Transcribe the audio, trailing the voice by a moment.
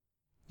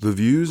The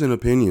views and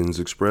opinions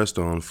expressed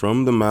on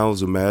From the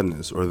Mouths of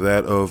Madness are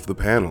that of the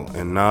panel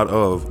and not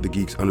of the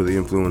Geeks Under the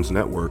Influence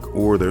Network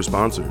or their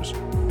sponsors,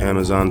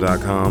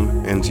 Amazon.com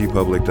and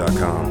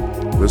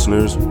tpublic.com.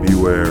 Listeners,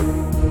 beware.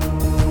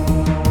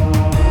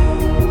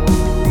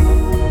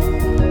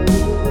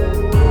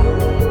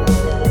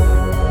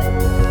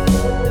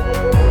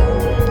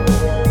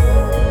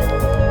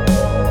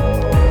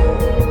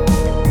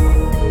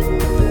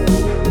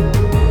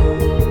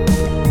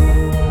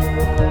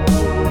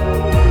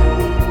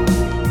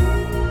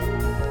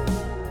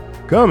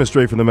 Coming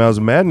straight from the Mouths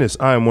of Madness,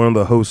 I am one of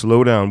the hosts,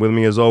 Lowdown. With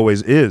me, as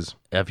always, is...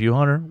 F.U.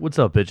 Hunter. What's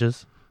up,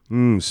 bitches?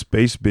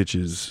 Space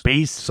bitches.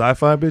 Space.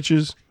 Sci-fi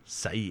bitches?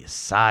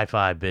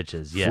 Sci-fi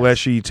bitches, yes.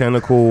 Fleshy,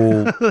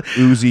 tentacle,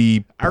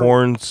 oozy,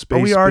 porn, space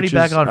bitches. Are we already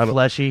back on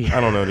fleshy? I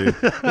don't know, dude.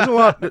 There's a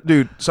lot...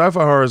 Dude,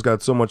 sci-fi horror's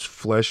got so much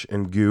flesh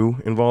and goo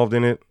involved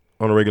in it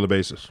on a regular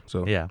basis.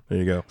 So, yeah. There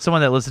you go.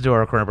 Someone that listened to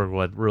our Cronenberg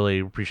one really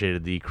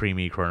appreciated the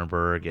creamy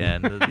Cronenberg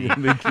and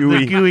the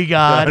gooey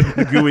god.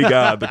 The gooey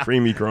god, the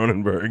creamy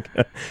Cronenberg.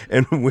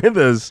 And with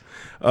us,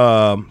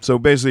 so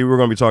basically we're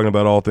going to be talking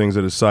about all things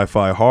that is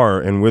sci-fi horror,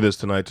 and with us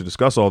tonight to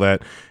discuss all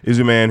that is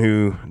a man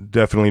who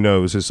definitely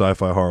knows his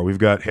sci-fi horror. We've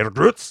got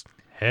Herrdrautz.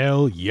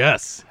 Hell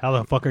yes. How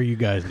the fuck are you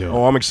guys doing?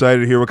 Oh, I'm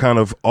excited to hear what kind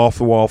of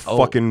off-the-wall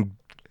fucking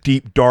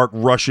deep, dark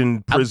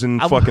Russian prison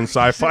fucking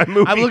sci-fi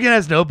movie. I'm looking at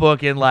his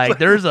notebook and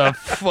there's a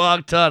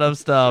fuck ton of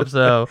stuff.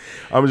 So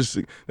I'm just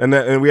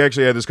and we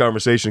actually had this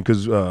conversation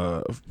because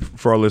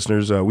for our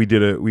listeners, we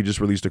just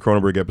released a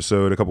Cronenberg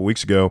episode a couple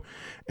weeks ago,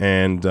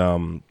 and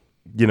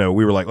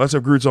we were like, let's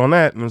have Groots on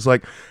that, and it's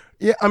like,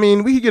 yeah, I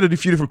mean, we could get a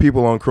few different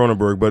people on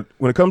Cronenberg, but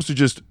when it comes to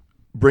just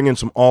bringing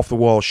some off the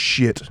wall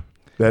shit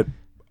that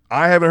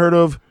I haven't heard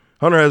of,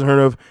 Hunter hasn't heard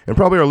of, and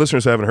probably our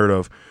listeners haven't heard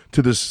of,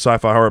 to this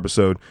sci-fi horror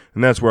episode,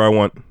 and that's where I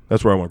want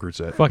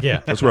Groots at. Fuck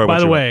yeah. That's where I want. By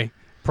the way,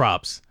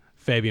 props.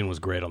 Fabian was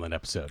great on that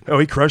episode. Oh,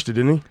 he crushed it,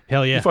 didn't he?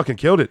 Hell yeah. He fucking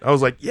killed it. I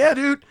was like, yeah,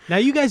 dude. Now,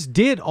 you guys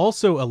did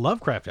also a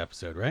Lovecraft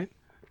episode, right?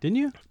 Didn't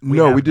you?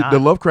 No, we did. The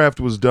Lovecraft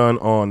was done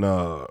on...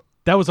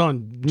 that was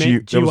on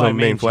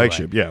main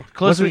flagship, yeah.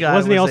 Wasn't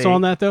he also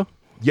on that, though?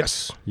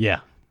 Yes.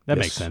 Yeah. That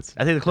makes sense.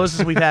 I think the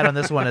closest we've had on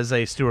this one is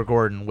a Stuart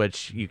Gordon,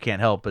 which you can't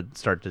help but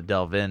start to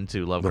delve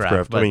into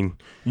Lovecraft. But, I mean,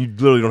 you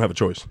literally don't have a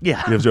choice.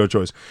 Yeah. You have zero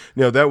choice.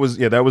 That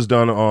was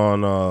done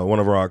on one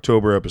of our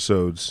October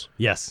episodes.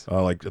 Yes.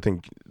 I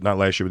think not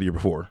last year, but the year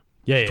before.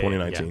 Yeah,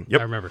 2019. Yeah. Yep.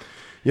 I remember.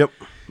 Yep.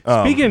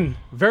 Speaking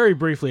very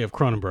briefly of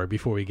Cronenberg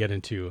before we get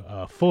into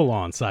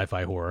full-on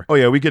sci-fi horror. Oh,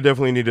 yeah, we could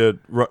definitely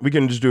we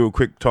can just do a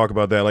quick talk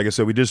about that. Like I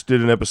said, we just did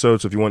an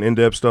episode, so if you want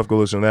in-depth stuff, go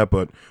listen to that,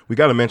 but we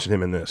got to mention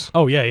him in this.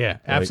 Oh, yeah,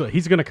 absolutely.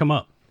 He's going to come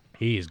up.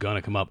 He's going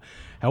to come up.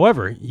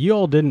 However, you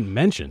all didn't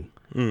mention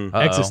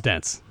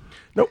Existence.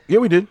 No, yeah,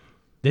 we did.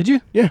 Did you?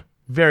 Yeah.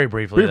 Very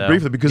briefly,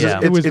 briefly, because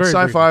it's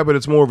sci-fi, but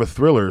it's more of a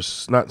thriller.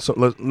 It's not so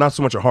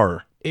much a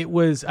horror. It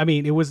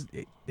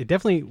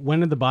definitely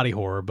went into body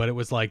horror, but it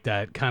was like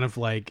that kind of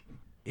like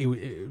it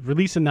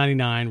released in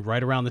 99,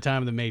 right around the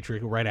time of The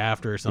Matrix, right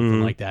after or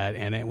something like that,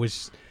 and it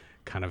was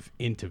kind of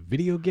into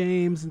video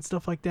games and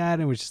stuff like that,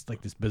 and it was just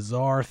like this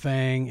bizarre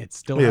thing. It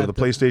still had the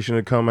PlayStation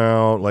had come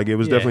out, like it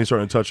was definitely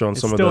starting to touch on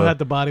some of the... still had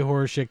the body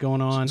horror shit going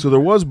on. So there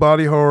was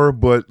body horror,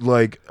 but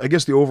like I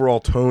guess the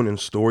overall tone and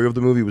story of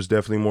the movie was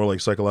definitely more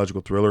like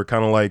psychological thriller,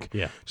 kind of like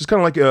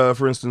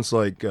for instance,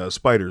 like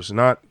Spiders,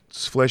 not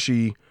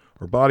fleshy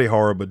or body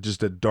horror, but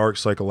just a dark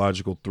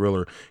psychological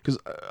thriller. Because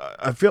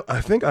I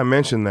think I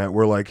mentioned that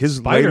where like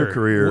his later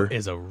career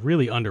is a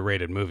really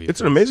underrated movie.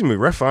 It's an amazing movie.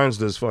 Ralph Fiennes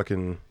does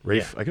fucking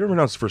Rafe. I can't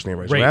remember his first name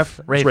right.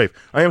 Rafe.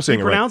 I am saying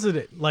it right. Pronounce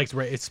it like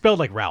it's spelled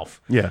like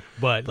Ralph. Yeah,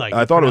 but like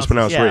I thought it was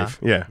pronounced Rafe.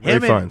 Yeah, him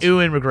Rafe Fiennes. And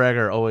Ewan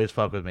McGregor always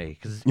fuck with me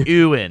because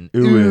Ewan,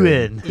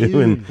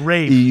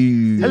 Rafe.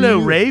 Hello,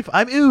 Rafe.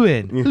 I'm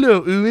Ewan.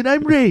 Hello, Ewan.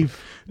 I'm Rafe.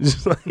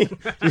 It's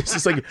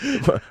just like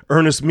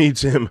Ernest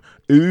meets him.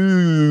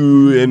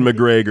 And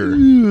McGregor.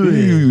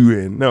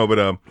 No, but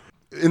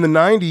in the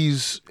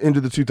 90s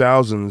into the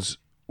 2000s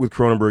with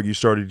Cronenberg, you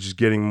started just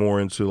getting more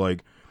into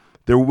like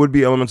there would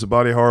be elements of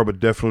body horror, but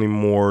definitely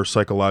more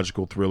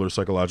psychological thriller,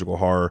 psychological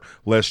horror,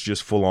 less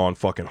just full on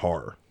fucking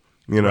horror.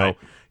 You know, right.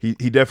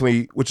 He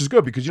definitely, which is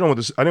good because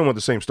I didn't want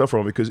the same stuff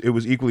from him because it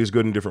was equally as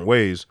good in different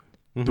ways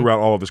throughout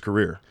all of his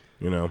career.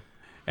 You know,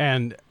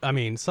 and I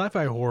mean,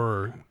 sci-fi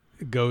horror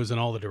goes in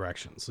all the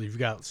directions. So you've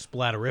got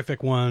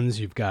splatterific ones,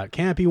 you've got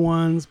campy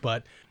ones,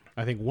 but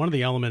I think one of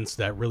the elements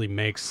that really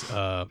makes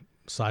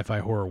sci-fi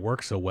horror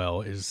work so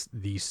well is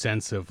the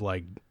sense of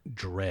like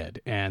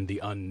dread and the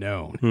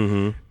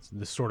unknown.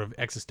 The sort of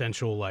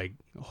existential like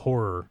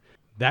horror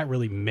that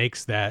really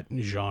makes that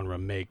genre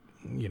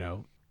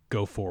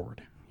go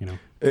forward.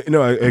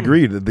 No, I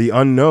agree. The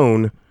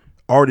unknown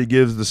already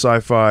gives the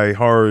sci-fi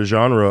horror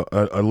genre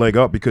a leg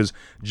up because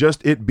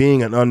just it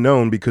being an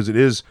unknown, because it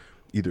is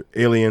either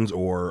aliens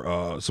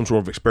or some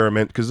sort of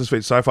experiment, because this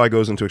sci-fi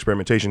goes into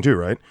experimentation too,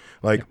 right?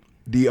 Like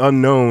the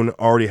unknown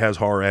already has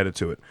horror added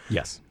to it.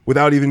 Yes.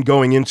 Without even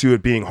going into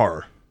it being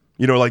horror.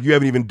 Like you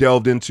haven't even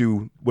delved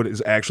into what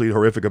is actually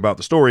horrific about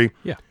the story.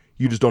 Yeah.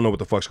 You just don't know what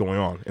the fuck's going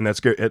on, and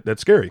that's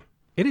scary.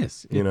 It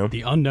is. You know?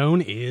 The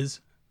unknown is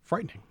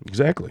frightening.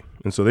 Exactly.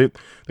 And so they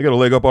got a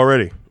leg up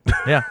already.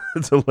 Yeah.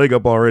 It's a leg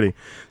up already.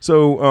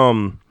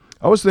 So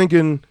I was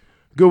thinking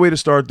a good way to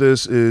start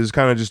this is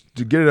kind of just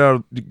to get it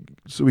out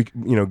so we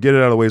get it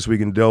out of the way so we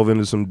can delve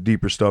into some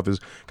deeper stuff, is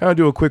kind of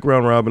do a quick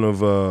round robin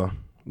of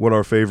what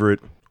our favorite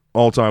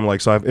all-time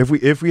like sci-fi,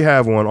 if we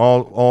have one,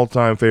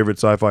 all-time favorite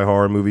sci-fi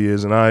horror movie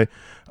is. And I'm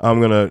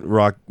going to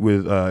rock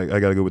with I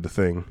got to go with The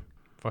Thing.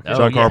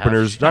 John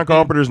Carpenter's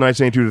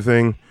 1982 The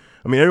Thing.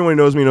 I mean, everyone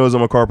knows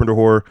I'm a Carpenter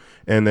whore,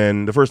 and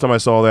then the first time I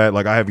saw that,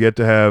 like, I have yet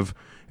to have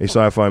a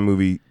sci-fi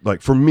movie,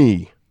 like, for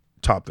me,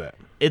 top that.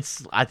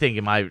 I think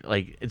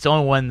it's the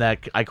only one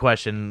that I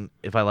question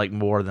if I like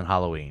more than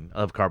Halloween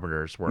of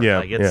Carpenter's work. Yeah,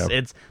 like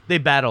it's they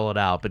battle it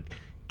out, but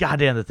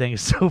goddamn, the thing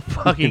is so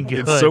fucking good.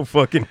 It's so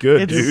fucking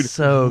good, it's dude.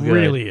 So good. It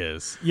really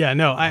is. Yeah,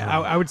 no,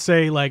 I would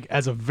say, like,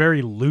 as a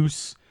very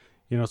loose,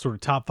 sort of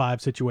top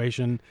 5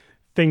 situation,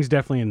 Thing's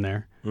definitely in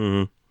there.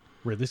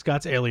 Mm-hmm. Ridley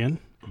Scott's Alien,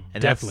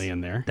 And definitely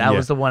in there. That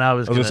was the one I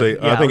was going to say.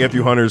 yeah, I think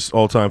F.U. Hunter's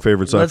all-time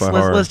favorite sci-fi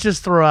horror. Let's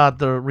just throw out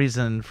the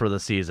reason for the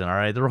season, all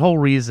right? The whole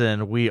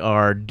reason we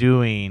are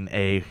doing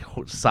a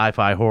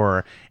sci-fi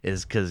horror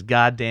is because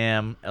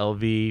goddamn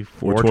LV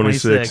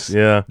 426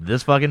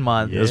 this fucking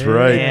month. That's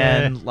right.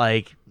 And,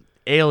 like,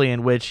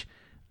 Alien, which,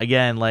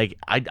 again, like,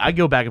 I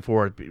go back and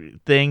forth.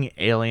 Thing,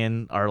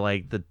 Alien are,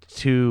 like, the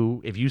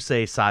two, if you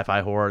say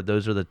sci-fi horror,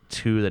 those are the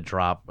two that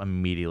drop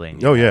immediately.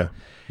 Oh, yeah.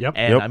 Yep.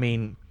 And, I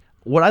mean,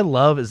 what I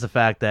love is the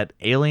fact that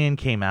Alien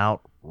came out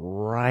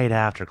right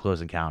after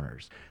Close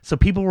Encounters. So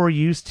people were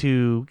used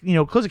to,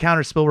 Close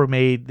Encounters, Spielberg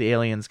made the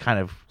aliens kind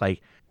of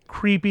like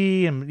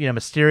creepy and,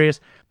 mysterious.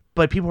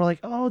 But people were like,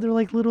 oh, they're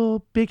like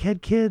little big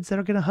head kids that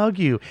are going to hug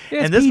you.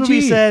 Yeah, and this PG.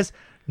 movie says,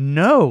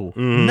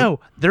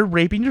 no, they're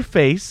raping your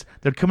face.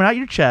 They're coming out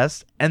your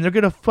chest and they're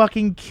going to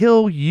fucking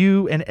kill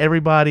you and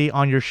everybody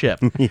on your ship.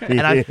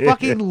 And I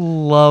fucking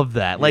love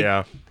that. Like,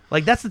 Yeah.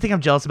 Like, that's the thing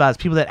I'm jealous about is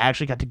people that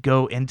actually got to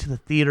go into the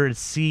theater and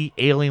see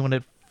Alien when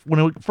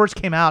it first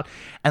came out,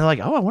 and they're like,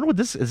 oh, I wonder what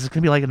this is. This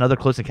going to be like another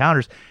Close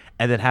Encounters,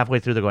 and then halfway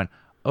through they're going,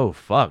 oh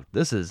fuck,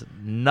 this is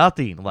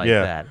nothing like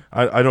that.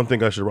 I don't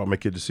think I should have brought my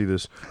kid to see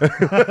this.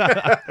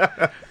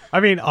 I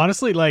mean,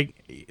 honestly,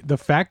 like, the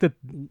fact that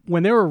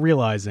when they were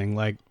realizing,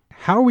 like,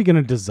 how are we going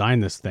to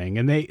design this thing,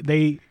 and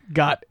they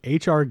got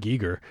H.R.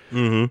 Giger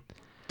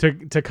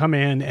to come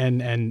in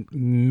and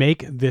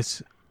make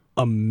this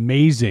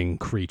amazing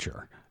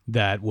creature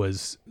that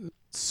was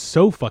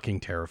so fucking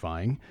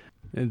terrifying.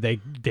 They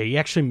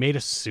actually made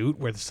a suit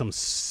where some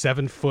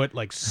 7-foot,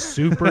 like,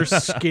 super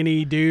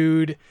skinny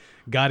dude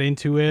got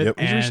into it. Yep.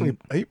 And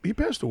Recently, he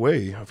passed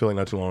away, I feel like,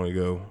 not too long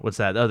ago. What's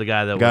that? Oh, the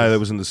guy that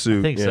was in the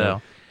suit. I think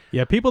so.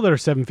 yeah, people that are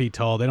 7 feet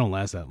tall, they don't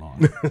last that long.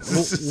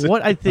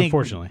 What I think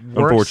works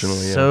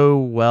so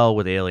well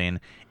with Alien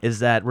is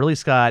that Ridley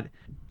Scott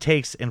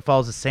takes and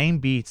follows the same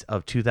beats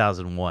of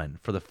 2001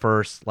 for the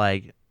first,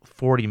 like,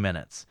 40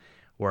 minutes,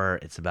 where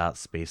it's about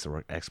space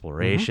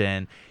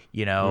exploration,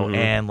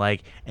 and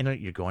like, and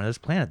you're going to this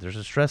planet, there's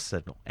a stress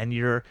signal, and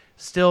you're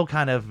still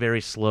kind of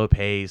very slow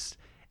paced,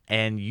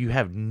 and you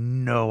have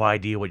no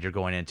idea what you're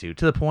going into,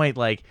 to the point,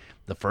 like,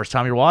 the first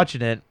time you're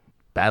watching it,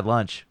 bad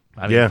lunch.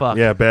 I mean, fuck.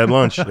 Yeah, bad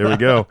lunch. There we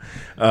go.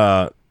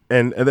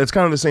 And that's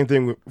kind of the same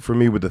thing for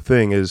me with The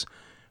Thing. Is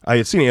I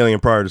had seen Alien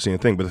prior to seeing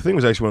The Thing, but The Thing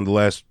was actually one of the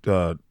last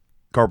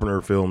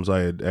Carpenter films I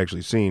had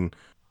actually seen,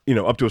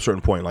 up to a certain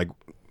point. Like,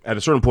 at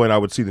a certain point, I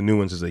would see the new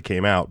ones as they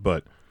came out,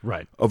 but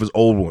of his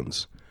old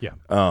ones. Yeah.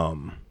 I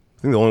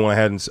think the only one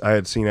I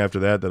had seen after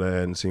that I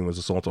hadn't seen was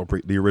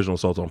the original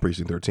Assault on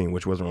Precinct 13,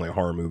 which wasn't really a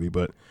horror movie,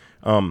 but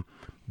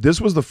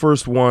this was the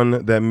first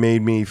one that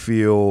made me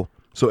feel.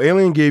 So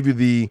Alien gave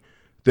you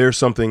there's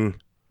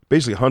something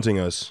basically hunting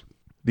us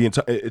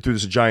through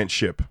this giant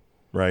ship,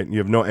 right? You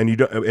have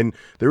and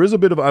there is a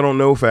bit of I don't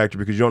know factor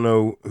because you don't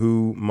know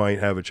who might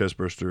have a chest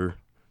burster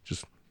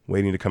just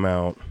waiting to come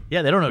out.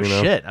 Yeah, they don't know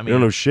shit. I mean, they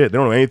don't know shit. They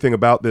don't know anything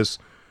about this.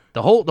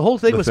 The whole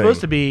thing was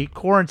supposed to be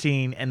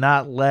quarantine and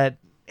not let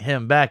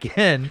him back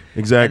in.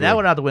 Exactly. And that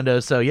went out the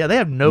window. So yeah, they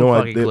have no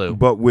fucking clue.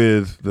 But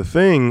with The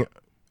Thing,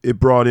 it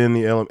brought in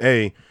the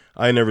LMA.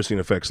 I had never seen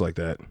effects like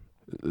that,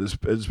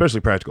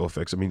 especially practical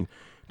effects. I mean,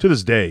 to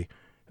this day,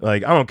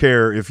 like, I don't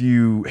care if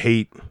you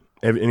hate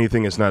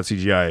anything that's not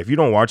CGI. If you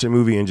don't watch a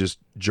movie and just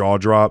jaw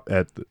drop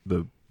at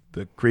the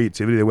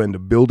creativity they went into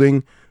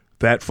building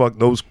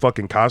those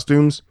fucking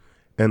costumes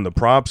and the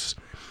props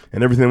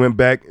and everything went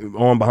back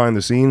on behind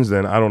the scenes,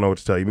 then I don't know what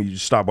to tell you. You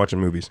just stop watching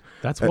movies.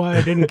 That's why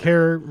I didn't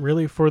care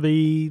really for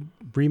the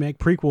remake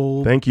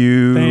prequel Thank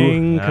you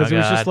thing, because it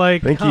was just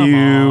like, Thank come you.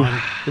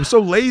 on. It was so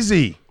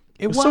lazy.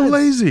 It was so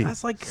lazy.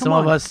 That's like, come Some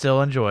on. of us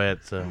still enjoy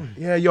it. So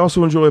Yeah, you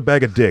also enjoy a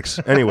bag of dicks.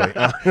 Anyway.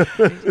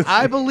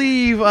 I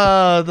believe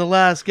the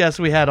last guest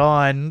we had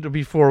on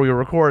before we were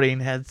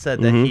recording had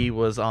said that he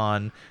was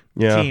on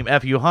Team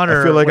F.U.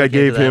 Hunter. I feel like I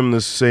gave him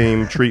the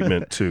same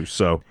treatment too.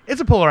 So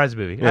it's a polarized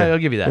movie. Yeah. I'll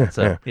give you that.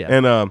 So yeah.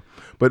 And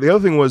but the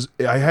other thing was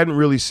I hadn't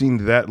really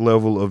seen that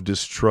level of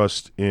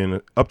distrust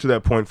up to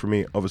that point for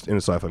me in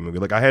a sci-fi movie.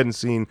 Like I hadn't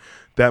seen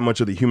that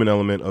much of the human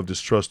element of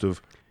distrust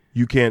of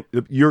you can't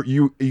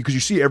because you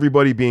see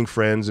everybody being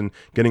friends and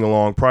getting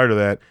along prior to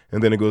that,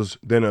 and then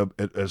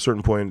at a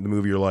certain point in the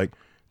movie, you're like,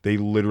 they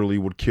literally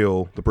would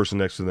kill the person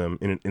next to them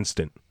in an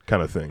instant,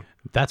 kind of thing.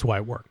 That's why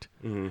it worked.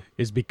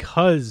 Is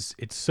because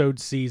it sowed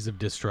seeds of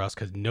distrust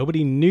because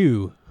nobody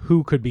knew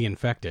who could be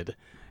infected.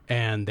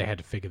 And they had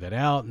to figure that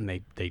out, and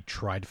they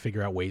tried to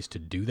figure out ways to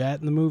do that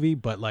in the movie,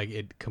 but like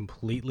it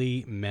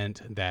completely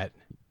meant that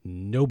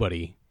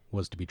nobody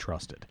was to be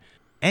trusted.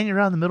 And you're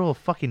out in the middle of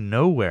fucking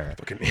nowhere.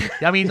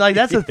 I mean, like,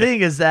 that's the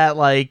thing is that,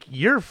 like,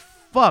 you're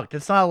fucked.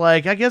 It's not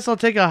like, I guess I'll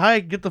take a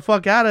hike, get the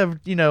fuck out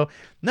of,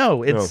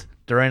 No, it's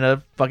during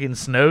a fucking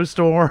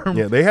snowstorm.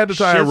 Yeah, they had to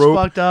tie a rope.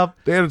 Fucked up.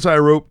 They had to tie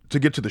a rope to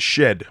get to the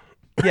shed.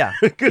 Yeah,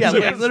 like,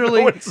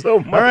 literally. So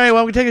much. All right,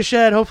 well, we take a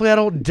shed. Hopefully, I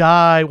don't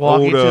die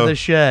walking to the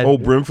shed.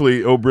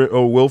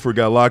 Wilford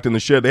got locked in the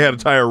shed. They had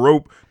to tie a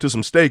rope to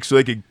some stakes so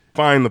they could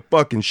find the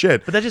fucking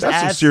shed. But that's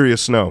some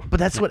serious snow. But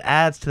that's what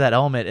adds to that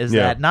element is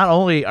that not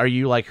only are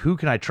you like, who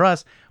can I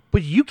trust,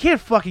 but you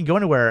can't fucking go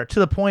anywhere. To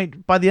the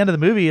point, by the end of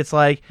the movie, it's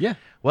like,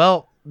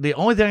 well, the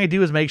only thing I can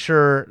do is make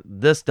sure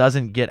this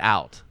doesn't get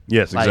out.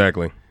 Yes,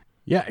 exactly.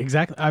 Yeah,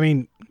 exactly. I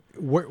mean,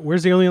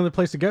 where's the only other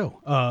place to go?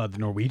 The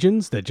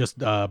Norwegians that just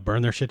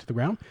burn their shit to the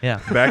ground?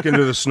 Yeah. Back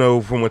into the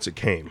snow from whence it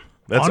came.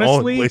 That's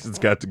all the place it's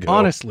got to go.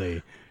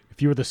 Honestly,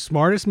 if you were the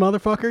smartest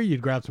motherfucker,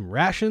 you'd grab some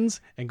rations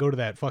and go to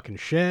that fucking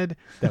shed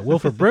that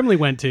Wilford Brimley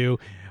went to.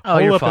 Oh,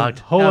 you're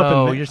fucked.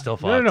 You're still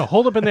fucked. No,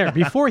 hold up in there.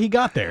 Before he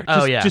got there.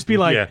 Just be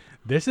like,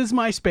 this is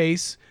my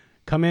space.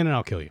 Come in and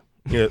I'll kill you.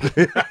 Yeah.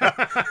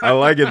 I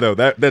like it, though.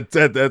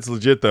 That's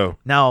legit, though.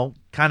 Now,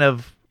 kind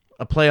of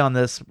a play on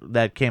this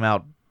that came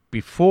out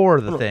before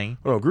the thing.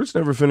 Oh, Groot's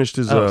never finished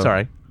his...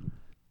 sorry.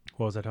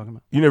 What was I talking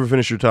about? You never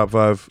finished your top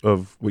 5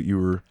 of what you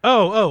were...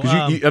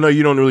 Because I know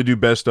you don't really do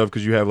best stuff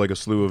because you have like a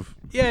slew of...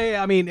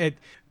 Yeah. I mean, it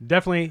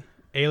definitely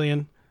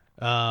Alien,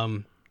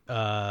 Event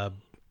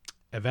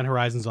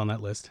Horizon's on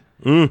that list.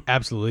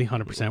 Absolutely,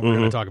 100%. We're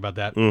going to talk about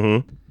that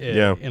in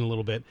a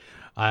little bit.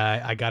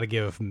 I got to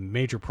give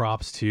major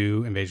props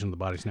to Invasion of the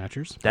Body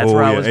Snatchers. That's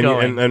where I was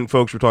going. And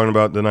folks, we're talking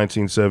about the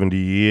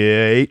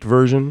 1978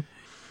 version.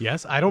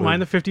 Yes, I don't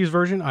mind the 50s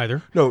version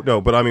either. No,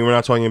 but I mean, we're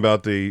not talking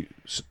about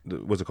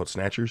what's it called,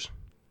 Snatchers?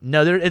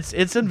 No, it's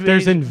Invasion.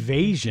 There's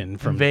Invasion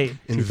from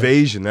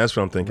Invasion. That's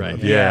what I'm thinking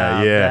of.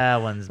 Yeah.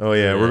 That one's. Oh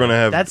yeah, we're gonna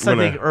have. That's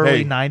something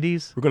early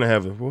 '90s.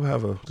 We'll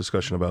have a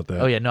discussion about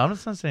that. Oh yeah, no, I'm not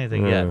saying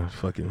anything yet.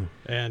 Fucking.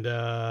 And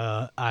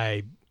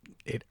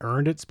it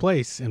earned its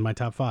place in my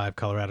top 5.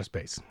 Colorado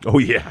Space. Oh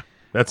yeah,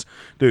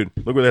 dude.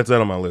 Look where that's at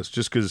on my list.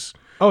 Just because.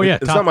 Oh yeah,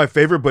 it's not my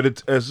favorite, but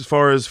it's as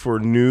far as for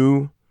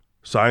new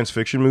science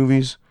fiction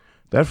movies.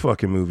 That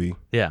fucking movie.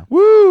 Yeah.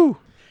 Woo!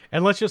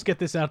 And let's just get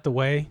this out the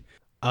way.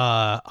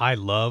 I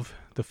love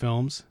the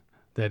films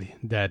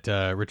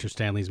that Richard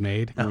Stanley's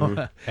made,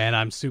 and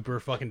I'm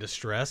super fucking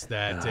distressed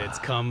that it's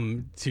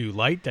come to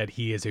light that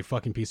he is a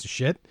fucking piece of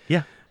shit.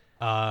 Yeah.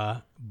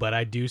 But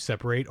I do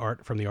separate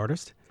art from the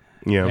artist.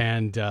 Yeah.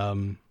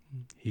 And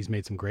he's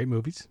made some great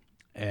movies,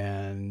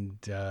 and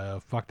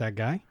fuck that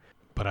guy.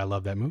 But I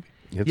love that movie.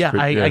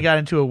 I got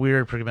into a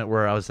weird predicament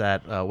where I was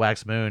at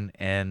Wax Moon,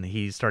 and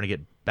he's starting to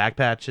get back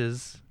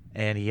patches,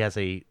 and he has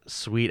a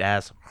sweet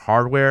ass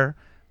hardware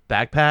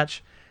back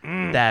patch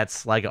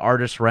that's like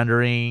artist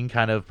rendering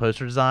kind of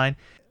poster design.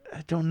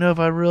 I don't know if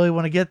I really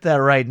want to get that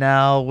right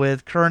now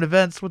with current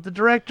events with the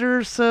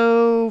director,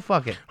 so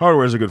fuck it.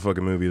 Hardware's a good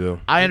fucking movie, though.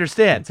 I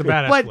understand. It's a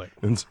badass flick.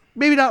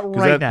 Maybe not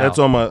right now. That's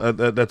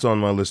on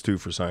my list too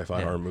for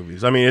sci-fi horror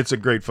movies. I mean, it's a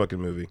great fucking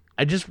movie.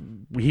 He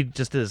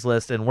just did his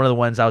list, and one of the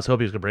ones I was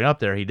hoping he was going to bring up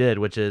there, he did,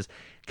 which is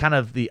kind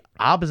of the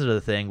opposite of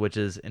the thing, which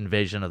is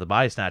Invasion of the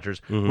Body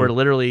Snatchers,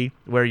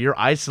 where you're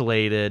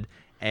isolated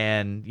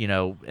and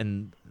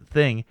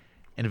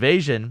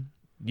Invasion,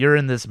 you're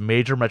in this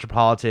major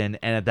metropolitan,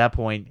 and at that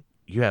point,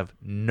 you have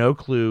no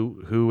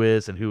clue who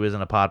is and who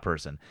isn't a pod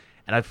person.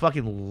 And I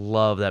fucking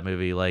love that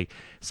movie. Like,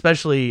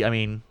 especially, I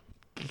mean,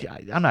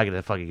 I'm not going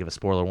to fucking give a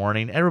spoiler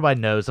warning. Everybody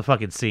knows the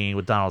fucking scene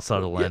with Donald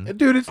Sutherland. Yeah,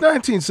 dude, it's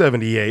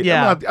 1978.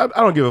 Yeah.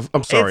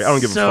 I'm sorry. I don't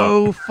give a fuck.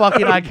 So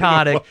fucking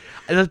iconic.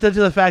 To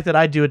the fact that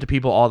I do it to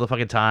people all the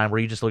fucking time where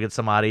you just look at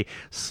somebody,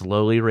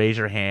 slowly raise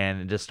your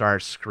hand, and just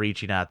start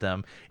screeching at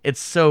them. It's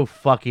so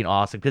fucking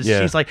awesome. Because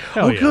she's like,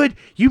 good,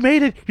 you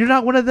made it. You're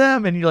not one of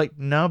them. And you're like,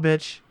 no,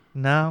 bitch.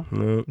 No.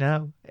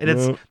 And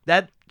it's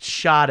that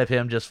shot of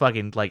him just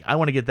fucking like, I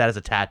want to get that as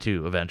a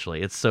tattoo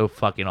eventually. It's so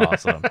fucking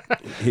awesome.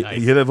 He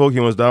hit that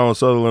Vulcan with Donald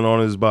Sutherland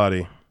on his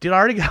body. Dude, I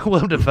already got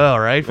Willem Dafoe,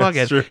 right? Fuck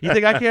it. You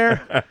think I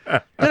care?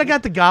 Then I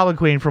got the Goblin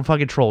Queen from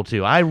fucking Troll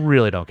 2. I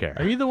really don't care.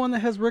 Are you the one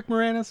that has Rick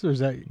Moranis, or is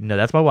that... No,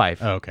 that's my wife.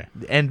 Oh, okay.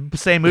 And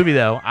same movie,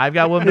 though. I've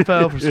got Willem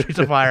Dafoe from Streets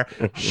of Fire.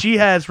 She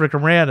has Rick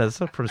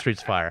Moranis from Streets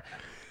of Fire.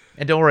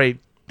 And don't worry,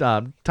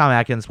 Tom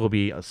Atkins will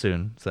be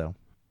soon, so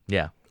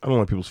yeah. I don't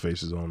like people's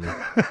faces on me.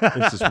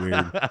 It's just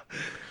weird.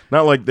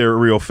 Not like their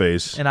real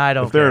face. And I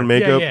don't If they're in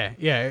makeup.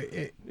 Yeah.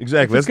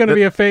 Exactly. If it's going to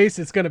be a face,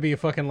 it's going to be a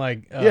fucking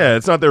like...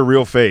 it's not their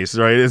real face,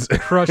 right? It's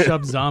crushed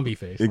up zombie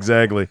face.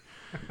 Exactly.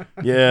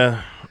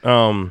 Yeah.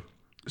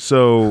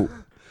 So,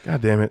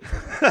 God damn it.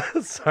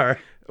 Sorry.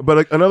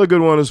 But another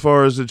good one, as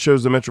far as it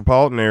shows the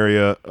metropolitan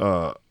area,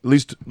 at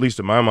least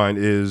in my mind,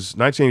 is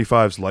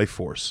 1985's Life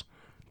Force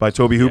by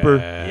Tobe Hooper.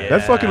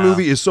 That fucking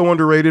movie is so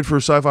underrated for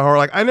sci-fi horror.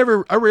 Like I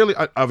rarely,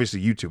 obviously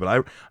you too,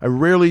 but I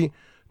rarely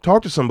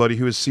talk to somebody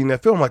who has seen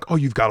that film. Like, oh,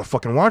 you've got to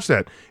fucking watch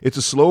that. It's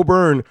a slow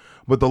burn,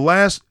 but the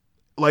last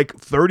like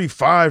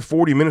 35,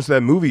 40 minutes of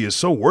that movie is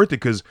so worth it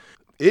because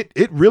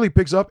it really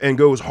picks up and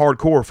goes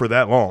hardcore for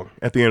that long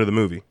at the end of the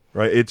movie.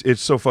 Right?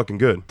 It's so fucking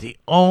good. The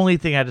only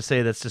thing I have to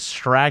say that's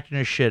distracting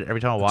as shit every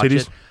time I watch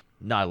it.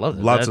 No, I love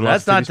it. Lots and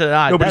lots of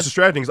titties. No, but it's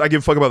distracting because I give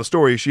a fuck about the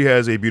story. She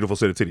has a beautiful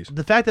set of titties.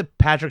 The fact that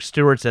Patrick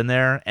Stewart's in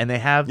there and they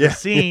have the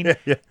scene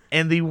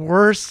and the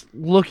worst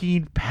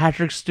looking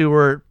Patrick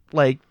Stewart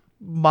like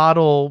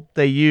model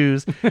they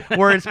use,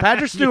 where it's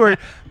Patrick Stewart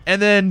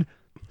and then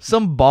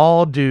some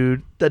bald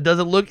dude that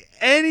doesn't look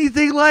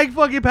anything like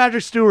fucking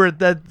Patrick Stewart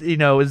that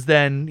is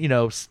then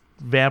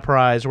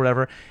vampirized or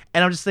whatever.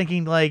 And I'm just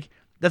thinking like.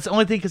 That's the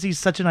only thing because he's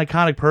such an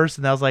iconic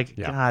person. I was like,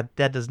 God,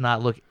 that does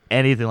not look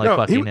anything like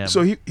fucking him.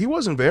 So he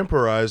wasn't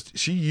vampirized.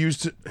 She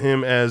used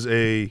him as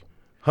a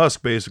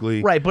husk,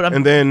 basically. Right, but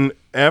and then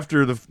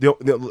after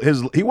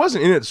he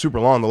wasn't in it super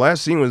long. The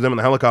last scene was them in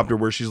the helicopter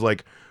where she's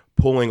like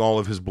pulling all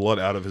of his blood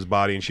out of his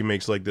body, and she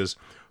makes like this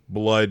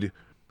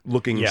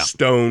blood-looking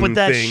stone. But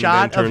that thing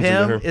shot of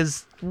him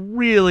is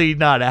really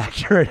not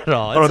accurate at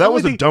all. Oh, no, that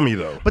was a dummy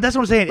though. But that's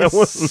what I'm saying.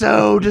 It's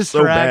so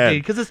distracting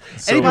because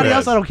anybody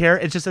else, I don't care.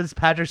 It's just that it's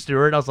Patrick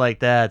Stewart. I was like,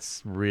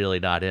 that's really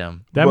not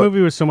him. That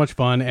movie was so much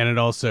fun, and it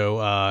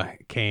also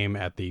came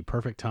at the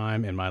perfect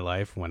time in my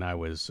life when I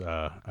was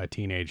a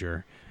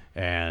teenager.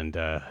 And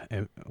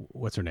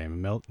what's her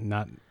name?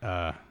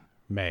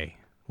 May.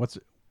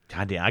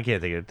 God damn, I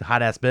can't think of it.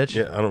 Hot ass bitch.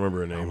 Yeah, I don't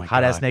remember her name.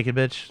 Hot ass naked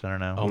bitch. I don't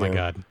know. Oh my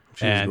God.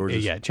 She was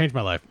gorgeous. Yeah, it changed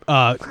my life.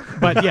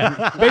 But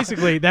yeah,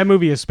 basically that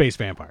movie is space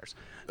vampires.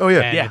 Oh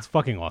yeah, and it's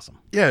fucking awesome.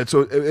 Yeah,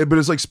 but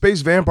it's like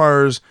space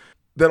vampires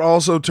that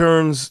also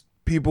turns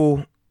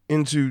people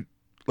into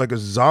like a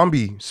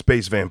zombie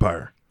space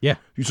vampire. Yeah.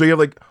 So you have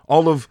like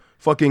all of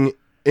fucking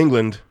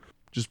England,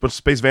 just but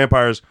space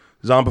vampires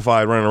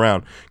zombified running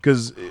around.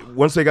 Because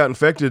once they got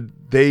infected,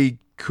 they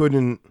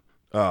couldn't.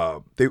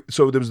 So there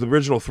was the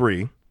original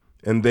 3,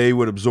 and they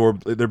would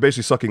absorb. They're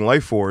basically sucking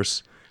life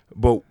force,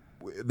 but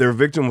their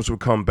victims would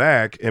come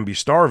back and be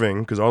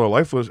starving because all their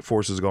life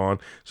force is gone.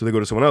 So they go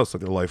to someone else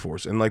like their life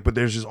force, and like, but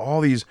there's just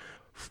all these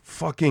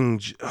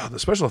fucking the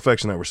special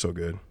effects in that were so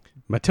good.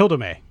 Matilda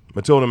May.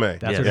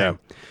 That's her name.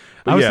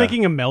 I was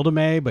thinking of Melda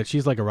May, but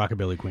she's like a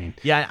rockabilly queen.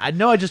 Yeah, I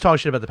know I just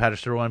talked shit about the Patrick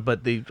Stewart one,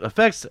 but the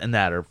effects in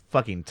that are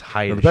fucking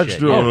tight. The Patrick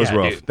Stewart one was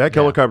rough. Dude. That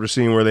helicopter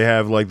scene where they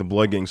have like the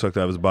blood getting sucked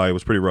out of his body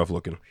was pretty rough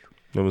looking.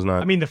 It was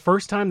not. I mean, the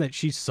first time that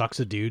she sucks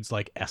a dude's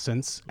like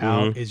essence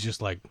out is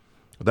just like.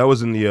 That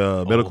was in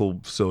the medical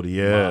facility.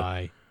 Yeah.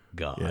 My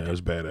God. Yeah, it was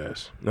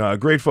badass.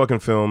 Great fucking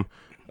film.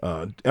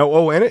 And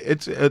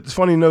it's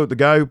funny to note the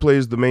guy who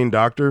plays the main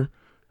doctor,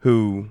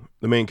 who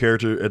the main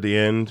character at the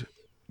end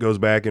goes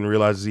back and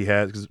realizes he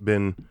has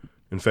been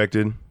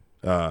infected.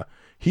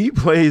 He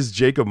plays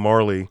Jacob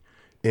Marley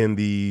in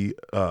the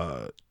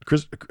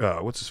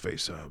what's his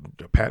face?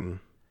 Patton.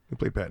 Who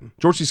played Patton?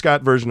 George C.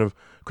 Scott version of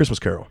Christmas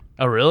Carol.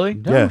 Oh,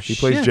 really? Yeah, he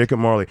plays Jacob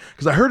Marley.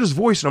 Because I heard his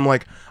voice, and I'm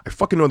like, I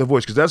fucking know the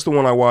voice, because that's the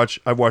one I've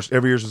watched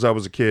every year since I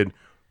was a kid,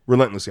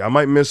 relentlessly. I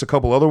might miss a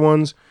couple other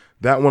ones.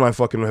 That one I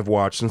fucking have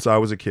watched since I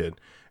was a kid.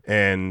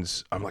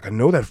 And I'm like, I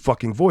know that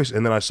fucking voice.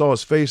 And then I saw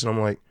his face, and I'm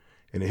like,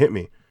 and it hit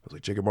me. I was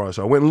like, Jacob Marley.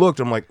 So I went and looked.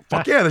 I'm like,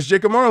 fuck yeah, that's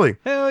Jacob Marley.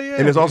 Hell yeah.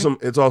 And it's also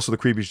the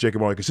creepiest Jacob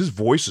Marley, because his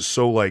voice is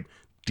so like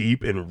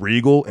deep and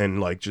regal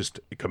and like just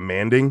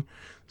commanding.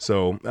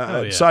 So,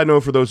 side note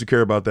for those who care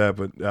about that,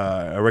 but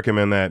I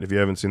recommend that. If you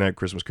haven't seen that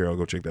Christmas Carol,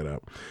 go check that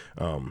out.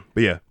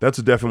 But yeah, that's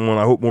a definite one.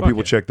 I hope more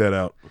people check that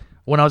out.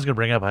 One I was going to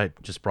bring up, I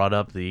just brought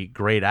up the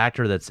great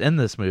actor that's in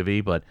this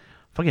movie, but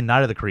fucking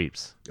Night of the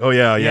Creeps. Oh,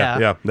 yeah.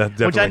 That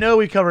definitely. Which I know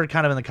we covered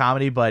kind of in the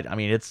comedy, but I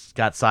mean, it's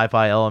got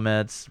sci-fi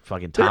elements,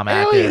 fucking Tom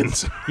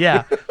Atkins.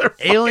 Yeah.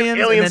 aliens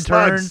and then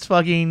turns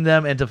fucking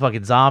them into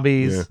fucking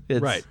zombies. Yeah.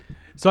 Right.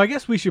 So I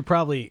guess we should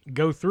probably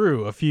go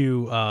through a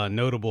few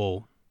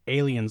notable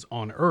aliens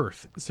on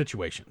Earth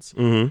situations,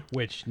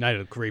 which Night of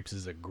the Creeps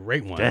is a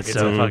great one. That's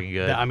so fucking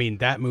good. I mean,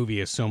 that movie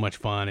is so much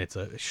fun. It's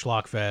a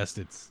schlock fest.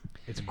 It's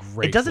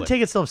great. It doesn't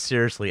take itself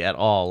seriously at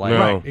all. Like, no.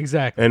 Right,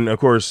 exactly. And of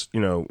course,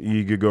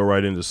 you could go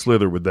right into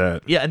Slither with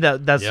that. Yeah, and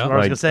that's what I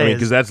was gonna say.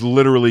 Because that's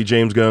literally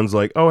James Gunn's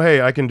like, oh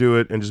hey, I can do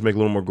it, and just make it a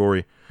little more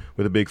gory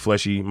with a big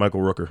fleshy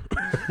Michael Rooker.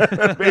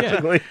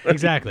 Basically,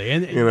 exactly.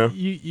 And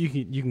you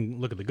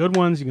can look at the good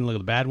ones, you can look at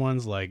the bad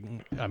ones. Like,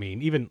 I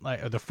mean, even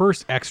like the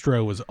first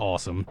Extra was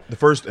awesome. The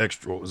first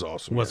Extra was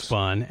awesome. Was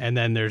fun, and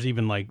then there's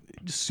even like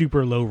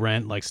super low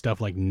rent like stuff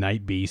like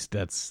Night Beast.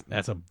 That's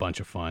a bunch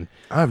of fun.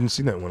 I haven't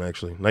seen that one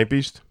actually. Night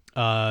Beast.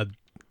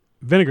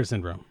 Vinegar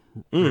Syndrome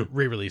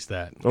re-released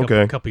that.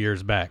 A couple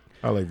years back.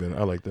 I like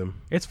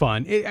them. It's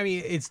fun. I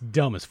mean, it's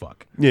dumb as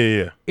fuck.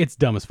 Yeah. It's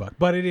dumb as fuck,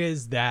 but it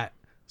is that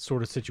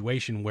sort of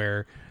situation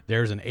where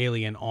there's an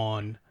alien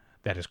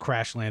that has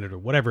crash landed or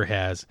whatever it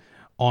has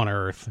on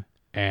Earth,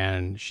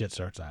 and shit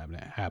starts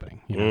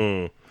happening. You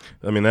know?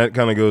 I mean, that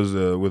kind of goes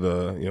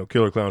with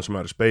Killer Clowns from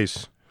Outer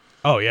Space.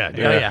 Oh yeah. Oh,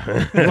 yeah.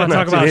 You want to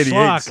talk about 1988.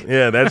 schlock?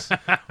 Yeah,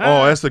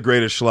 that's the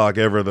greatest schlock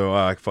ever, though.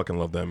 I fucking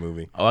love that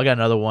movie. Oh, I got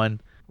another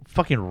one.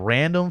 Fucking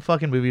random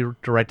fucking movie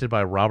directed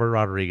by Robert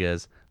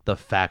Rodriguez, The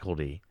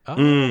Faculty.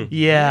 Oh.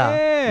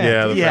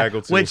 Yeah, The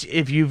Faculty. Which,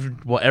 if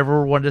you've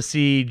ever wanted to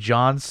see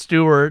Jon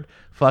Stewart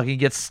fucking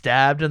get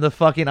stabbed in the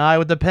fucking eye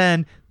with a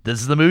pen, this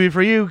is the movie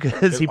for you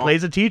because he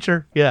plays a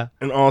teacher. Yeah,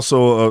 and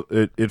also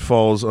it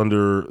falls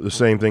under the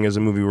same thing as a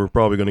movie we're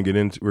going to get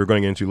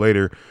into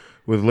later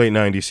with late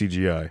 '90s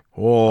CGI.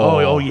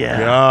 Oh yeah.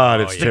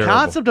 God, it's the terrible.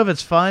 concept of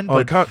it's fun,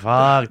 but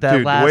fuck that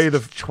dude, last the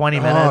way 20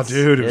 minutes. Oh,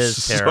 dude, it is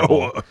was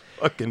terrible. so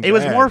fucking. It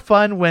was bad. more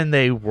fun when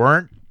they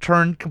weren't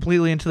turned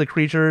completely into the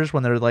creatures,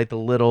 when they're like the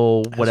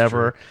little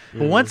whatever.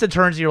 But once it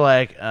turns, you're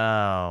like,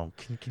 oh,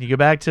 can you go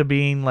back to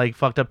being like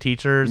fucked up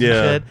teachers and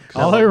shit?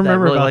 All I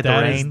remember really about like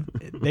that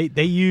the is rain.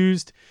 they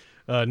used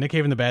Nick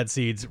Cave and the Bad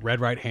Seeds' Red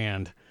Right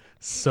Hand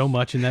so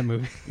much in that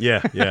movie.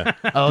 Yeah.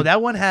 Oh,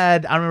 that one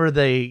had. I remember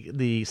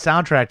the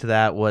soundtrack to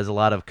that was a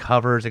lot of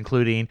covers,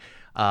 including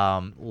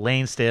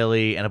Lane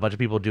Staley and a bunch of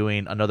people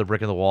doing Another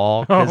Brick in the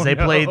Wall because they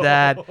played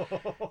that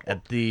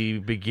at the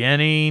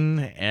beginning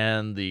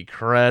and the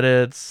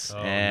credits.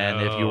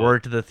 If you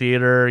worked at the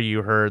theater,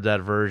 you heard that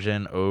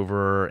version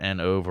over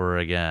and over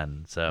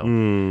again.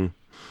 So.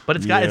 But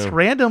it's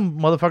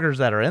random motherfuckers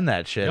that are in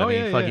that shit. Oh,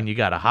 I mean, yeah. you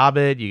got a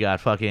Hobbit, you got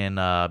fucking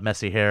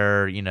messy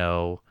hair,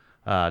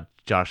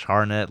 Josh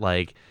Hartnett,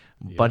 like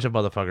bunch of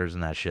motherfuckers in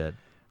that shit.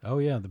 Oh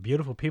yeah, the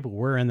beautiful people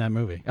were in that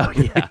movie. Oh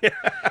yeah, yeah.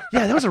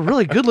 That was a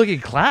really good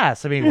looking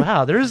class. I mean,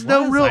 wow. There's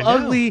no real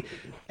ugly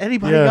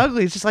anybody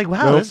ugly. It's just like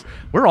wow,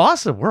 we're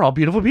awesome. We're all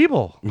beautiful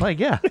people. Like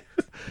yeah,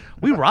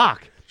 we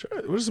rock.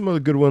 What are some other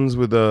good ones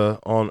with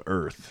On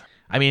Earth?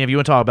 I mean, if you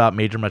want to talk about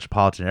major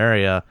metropolitan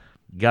area,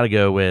 you got to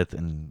go with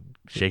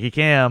Shaky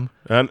Cam.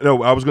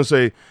 No, I was gonna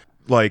say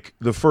like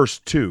the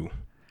first two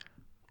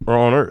are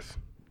On Earth.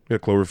 Yeah,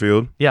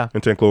 Cloverfield. Yeah.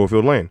 And 10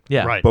 Cloverfield Lane.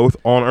 Yeah. Right. Both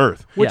On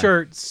Earth. Which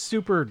are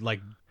super like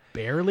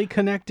barely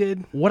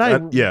connected.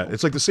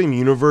 It's like the same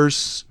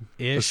universe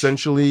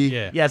essentially.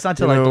 Yeah, it's not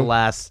until like the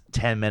last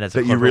 10 minutes that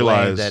of you Cloverfield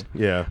realize Lane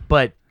yeah.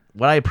 But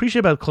what I appreciate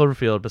about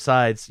Cloverfield,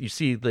 besides you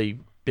see the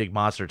big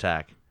monster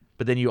attack,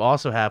 but then you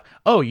also have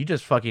you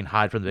just fucking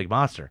hide from the big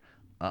monster.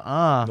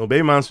 Little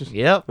baby monsters.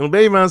 Yep. Little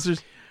baby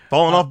monsters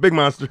falling off big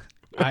monster.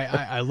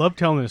 I love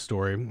telling this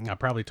story. I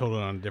probably told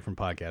it on a different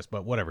podcast,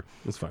 but whatever.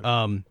 That's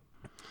fine.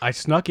 I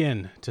snuck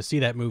in to see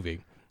that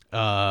movie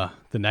the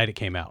night it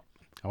came out.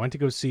 I went to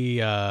go see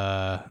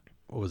what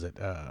was it?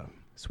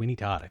 Sweeney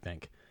Todd, I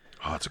think.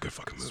 Oh, it's a good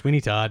fucking movie.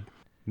 Sweeney Todd,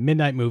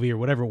 midnight movie or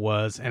whatever it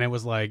was, and it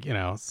was like 1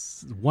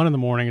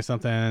 a.m. or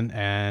something.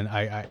 And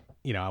I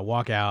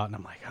walk out and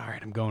I'm like, all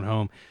right, I'm going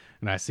home,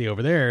 and I see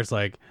over there it's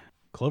like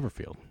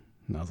Cloverfield,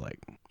 and I was like,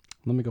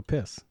 let me go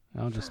piss.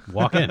 I'll just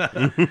walk in,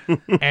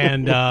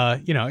 and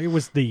it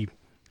was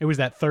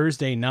that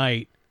Thursday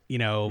night.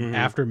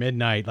 After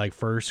midnight, like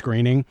first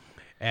screening,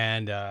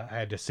 and I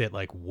had to sit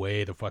like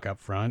way the fuck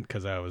up front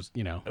because I was,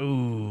 I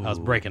was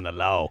breaking the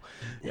law.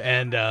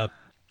 And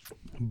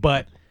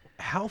but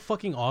how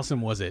fucking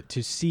awesome was it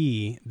to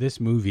see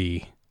this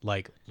movie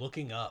like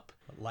looking up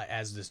like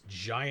as this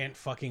giant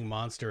fucking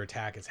monster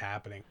attack is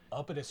happening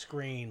up at a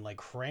screen, like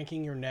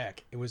cranking your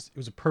neck. It was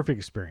a perfect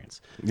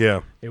experience.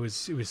 Yeah, it was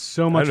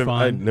so much fun.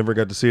 I never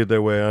got to see it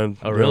that way.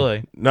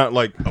 Really? Not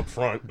like up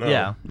front. No.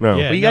 Yeah. No.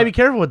 But you gotta be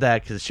careful with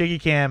that because shaky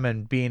cam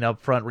and being up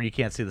front where you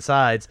can't see the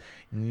sides.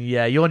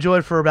 Yeah, you'll enjoy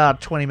it for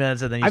about 20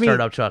 minutes and then you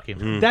start up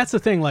chucking. That's the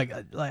thing. Like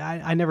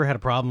I never had a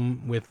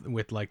problem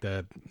with like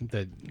the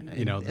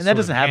and that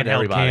doesn't happen to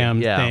everybody.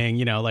 Cam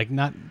thing. Like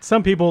not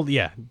some people.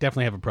 Yeah,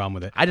 definitely have a problem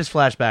with it. I just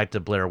flash back to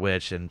Blair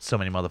Witch and so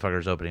many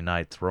motherfuckers opening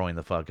night throwing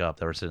the fuck up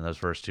that were sitting in those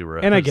first two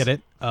rows. And I get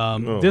it.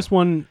 This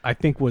one I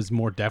think was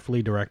more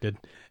deftly directed,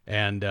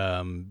 and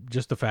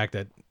just the fact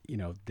that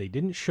they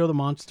didn't show the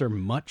monster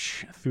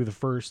much through the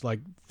first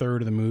like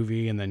third of the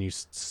movie, and then you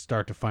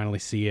start to finally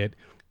see it.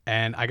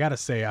 And I gotta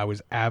say, I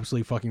was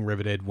absolutely fucking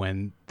riveted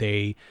when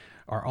they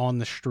are on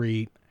the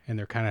street and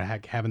they're kind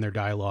of having their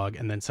dialogue,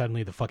 and then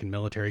suddenly the fucking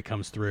military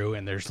comes through,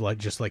 and there's like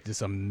just like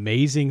this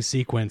amazing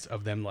sequence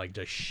of them like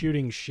just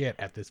shooting shit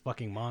at this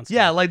fucking monster.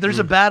 Yeah, like there's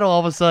a battle all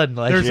of a sudden.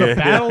 Like there's a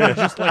battle that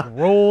just like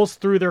rolls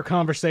through their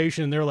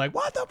conversation. They're like,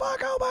 "What the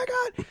fuck? Oh my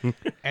god!"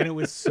 And it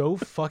was so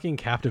fucking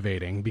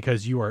captivating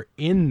because you are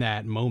in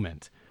that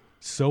moment.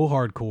 So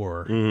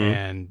hardcore.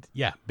 And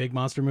yeah, big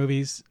monster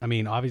movies, I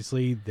mean,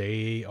 obviously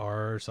they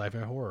are sci-fi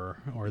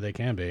horror, or they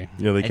can be.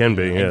 Yeah, they can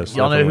be. Yes,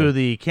 y'all know who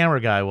the camera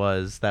guy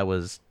was that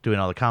was doing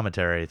all the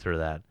commentary through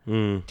that?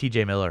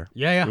 TJ Miller.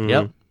 Yeah.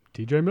 Yep.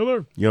 TJ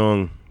Miller.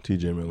 Young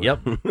TJ Miller. Yep.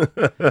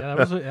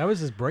 that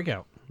was his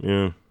breakout.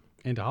 Yeah.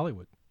 Into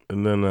Hollywood.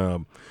 And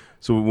then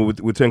so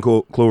with 10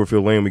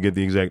 Cloverfield Lane, we get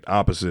the exact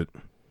opposite,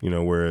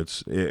 where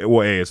it's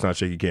it's not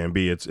shaky cam,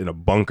 B, it's in a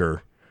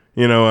bunker.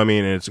 I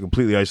mean, it's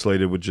completely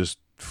isolated with just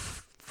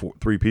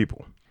 3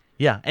 people.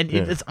 Yeah, and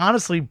it's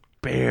honestly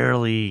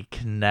barely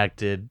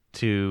connected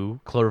to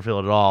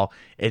Cloverfield at all.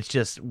 It's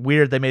just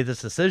weird they made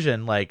this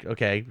decision. Like,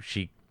 okay,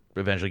 she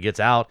eventually gets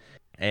out,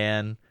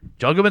 and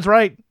John Goodman's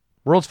right.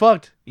 World's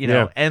fucked, you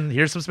know, and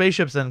here's some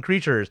spaceships and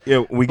creatures.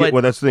 Yeah,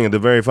 that's the thing. At the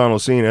very final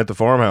scene at the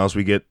farmhouse,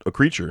 we get a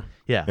creature.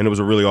 Yeah. And it was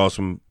a really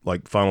awesome,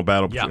 like, final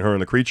battle between her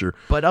and the creature.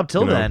 But up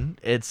till then,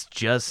 it's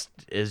just,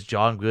 is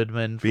John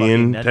Goodman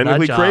being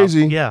technically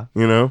crazy. Yeah.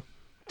 You know?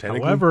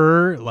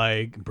 However,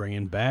 like,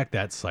 bringing back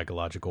that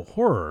psychological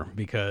horror,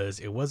 because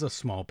it was a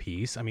small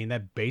piece. I mean,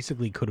 that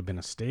basically could have been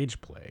a stage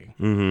play,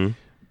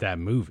 that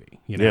movie,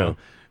 you know?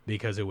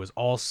 Because it was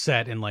all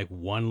set in, like,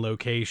 one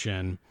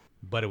location,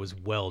 but it was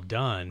well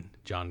done.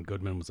 John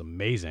Goodman was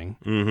amazing.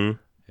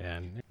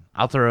 And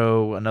I'll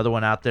throw another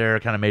one out there,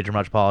 kind of major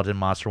metropolitan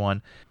monster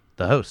one,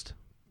 The Host.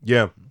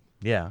 Yeah.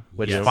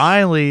 Which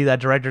finally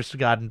that director's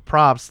gotten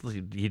props.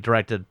 He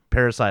directed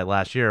Parasite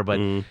last year, but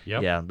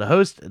The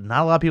Host,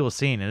 not a lot of people have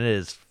seen, and it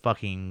is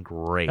fucking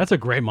great. That's a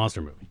great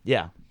monster movie.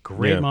 Yeah.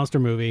 Great monster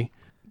movie,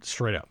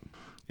 straight up.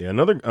 Yeah,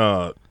 another,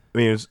 I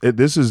mean,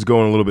 this is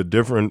going a little bit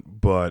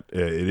different, but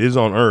it is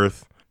on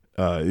Earth,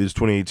 is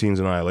 2018's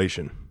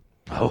Annihilation.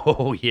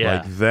 Oh, yeah.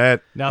 Like,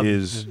 that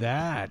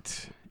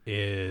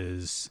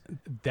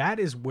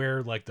is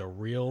where, like, the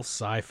real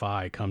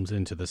sci-fi comes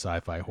into the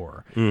sci-fi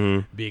horror.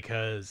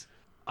 Because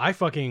I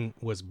fucking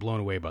was blown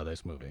away by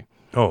this movie.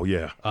 Oh,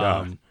 yeah.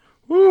 God.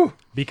 Woo!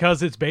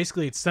 Because it's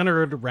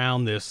centered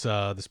around this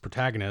this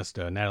protagonist,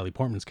 Natalie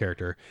Portman's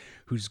character,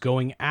 who's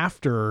going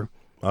after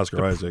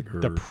Oscar Isaac.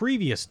 The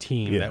previous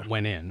team that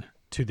went in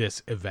to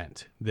this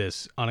event,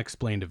 this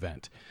unexplained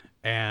event.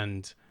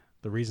 And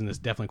the reason this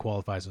definitely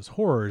qualifies as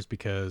horror is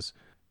because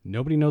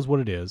nobody knows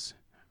what it is.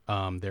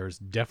 There's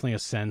definitely a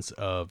sense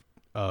of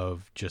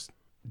just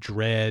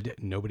dread.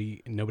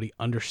 Nobody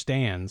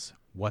understands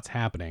what's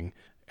happening,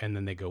 and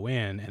then they go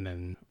in, and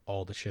then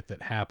all the shit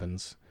that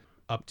happens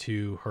up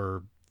to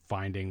her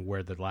finding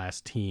where the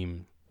last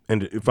team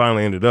and it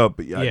finally ended up.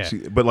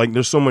 But like,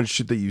 there's so much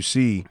shit that you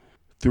see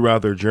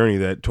throughout their journey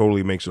that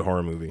totally makes it a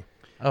horror movie.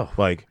 Oh,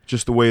 like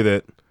just the way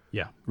that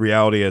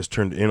reality has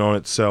turned in on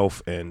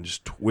itself and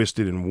just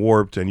twisted and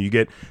warped, and you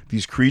get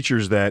these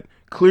creatures that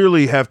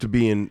clearly have to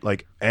be in,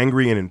 like,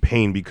 angry and in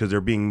pain because they're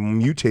being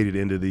mutated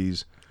into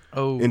these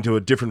into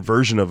a different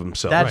version of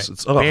themselves. That's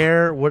it's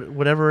bear,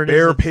 whatever it is.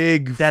 Bear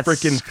pig, that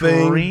freaking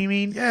thing.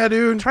 Screaming. Yeah,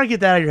 dude. Try to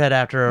get that out of your head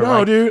after.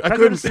 No, dude, I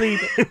couldn't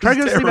sleep. Try to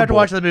go to sleep after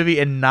watching the movie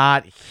and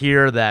not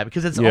hear that,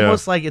 because it's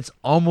almost like it's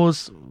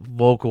almost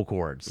vocal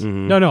cords.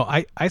 No,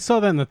 I saw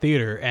that in the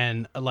theater,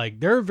 and, like,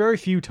 there are very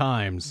few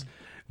times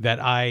that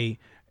I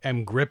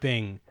am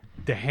gripping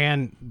the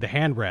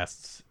hand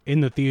rests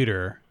in the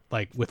theater,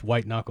 like, with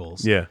white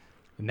knuckles. Yeah.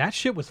 And that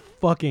shit was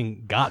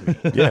fucking got me.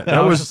 Yeah,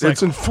 that was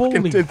it's like,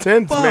 fucking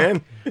intense,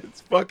 man. It's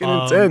fucking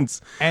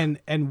intense. And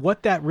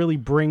what that really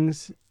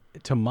brings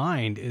to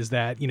mind is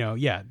that,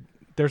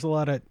 there's a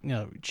lot of,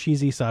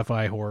 cheesy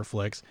sci-fi horror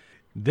flicks.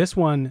 This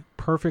one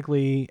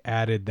perfectly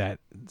added that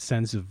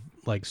sense of,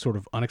 like, sort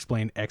of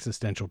unexplained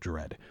existential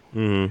dread,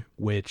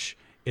 which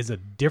is a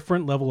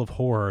different level of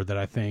horror that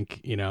I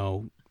think,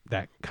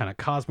 that kind of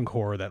cosmic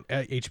horror, that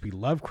H.P.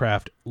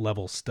 Lovecraft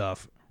level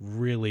stuff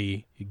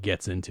really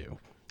gets into.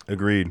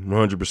 Agreed,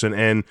 100%.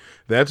 And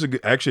that's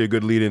actually a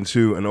good lead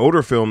into an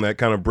older film that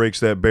kind of breaks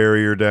that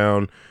barrier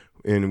down,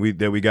 and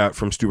that we got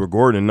from Stuart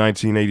Gordon in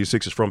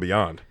 1986 is From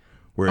Beyond,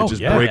 where it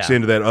just breaks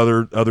into that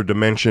other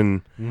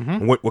dimension,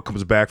 and what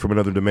comes back from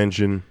another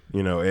dimension.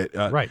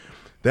 Right.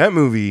 That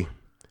movie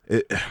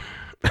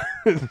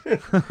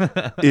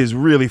is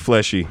really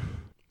fleshy.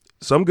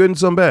 Some good and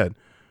some bad.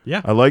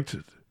 Yeah. I liked,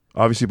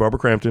 obviously, Barbara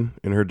Crampton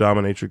in her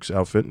dominatrix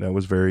outfit. That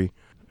was very...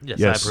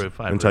 Yes, I approve.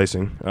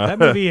 Enticing. That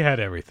movie had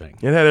everything.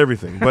 It had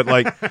everything. But,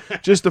 like,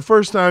 just the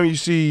first time you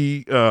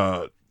see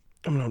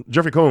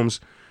Jeffrey Combs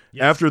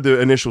after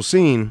the initial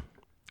scene,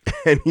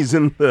 and he's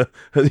in the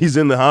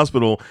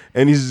hospital,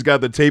 and he's just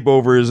got the tape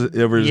over his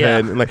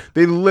head, and, like,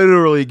 they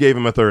literally gave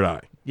him a third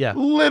eye. Yeah.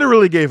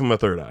 Literally gave him a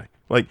third eye.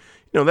 Like,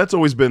 that's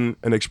always been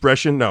an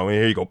expression. No,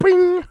 here you go.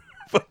 Bing!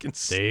 Fucking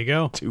there you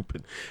go.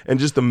 Stupid. And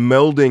just the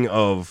melding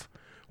of,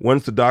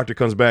 once the doctor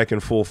comes back in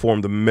full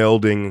form, the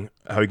melding,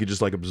 how he could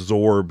just, like,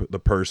 absorb the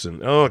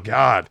person. Oh,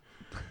 God.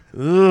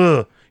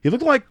 Ugh. He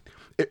looked like,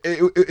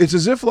 it's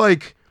as if,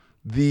 like,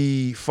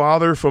 the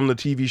father from the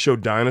TV show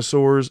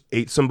Dinosaurs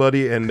ate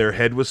somebody and their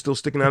head was still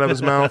sticking out of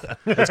his mouth.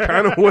 That's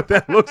kind of what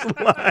that looks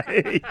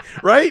like.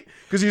 Right?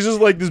 Because he's just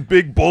like this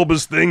big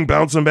bulbous thing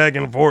bouncing back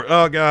and forth.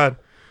 Oh, God.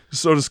 It's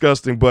so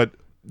disgusting. But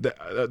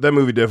that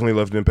movie definitely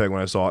left an impact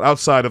when I saw it.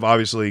 Outside of,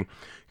 obviously,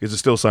 because it's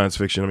still science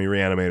fiction. I mean,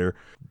 Reanimator.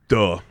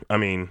 Duh. I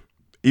mean,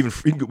 even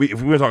if we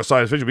want to talk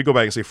science fiction, we go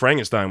back and say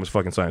Frankenstein was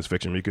fucking science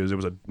fiction because it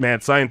was a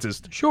mad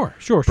scientist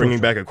bringing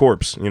back a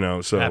corpse,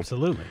 so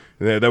absolutely.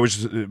 That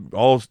was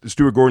all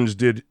Stuart Gordon's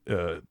did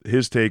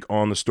his take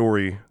on the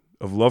story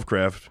of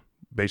Lovecraft,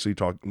 basically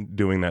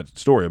doing that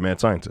story, a mad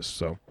scientist.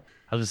 So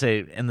I was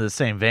gonna say, in the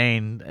same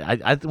vein,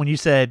 I when you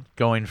said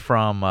going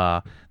from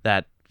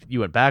that you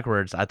went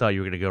backwards, I thought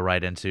you were gonna go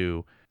right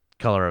into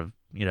Color of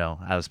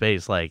Outer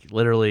Space. Like,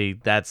 literally,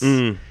 that's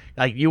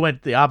like you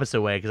went the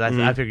opposite way because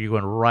I figured you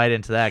went right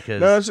into that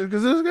because No, that's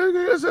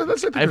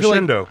like the I feel like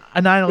crescendo.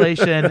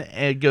 Annihilation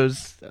it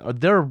goes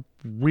they're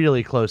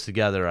really close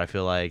together. I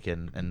feel like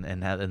in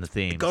the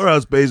themes. Color Out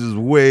of Space is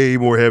way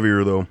more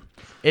heavier though.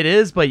 It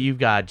is, but you've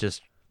got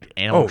just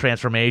animal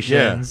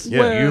transformations,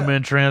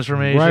 human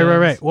transformations.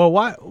 Right. Well,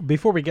 why?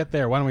 Before we get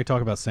there, why don't we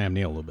talk about Sam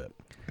Neill a little bit?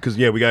 Because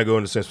we gotta go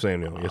into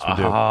Sam Neill. Yes, we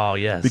do. Oh,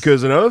 yes.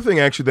 Because another thing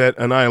actually that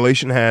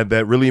Annihilation had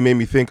that really made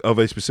me think of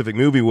a specific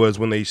movie was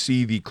when they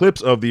see the clips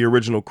of the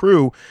original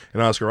crew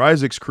and Oscar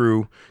Isaac's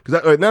crew.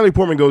 Because Natalie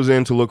Portman goes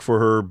in to look for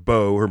her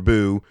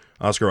boo,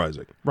 Oscar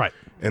Isaac. Right.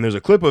 And there's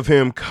a clip of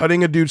him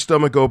cutting a dude's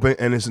stomach open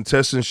and his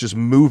intestines just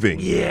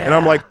moving. Yeah. And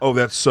I'm like, oh,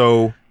 that's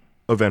so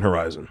Event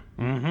Horizon.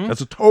 Mm-hmm.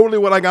 That's totally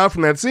what I got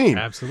from that scene.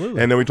 Absolutely.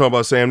 And then we talk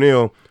about Sam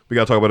Neill. We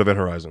got to talk about Event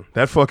Horizon.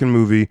 That fucking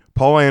movie.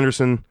 Paul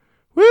Anderson.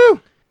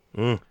 Woo!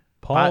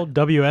 Paul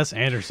W.S.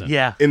 Anderson.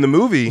 Yeah. In the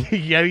movie.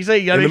 You gotta make sure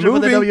to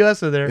put the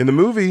WS in there. In the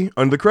movie,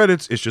 under the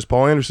credits, it's just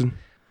Paul Anderson.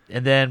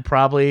 And then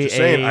probably Just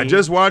saying, I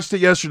just watched it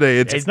yesterday.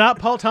 It's not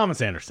Paul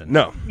Thomas Anderson.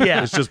 No.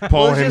 Yeah. It's just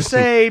Paul Let's Anderson. just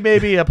say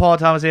maybe Paul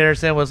Thomas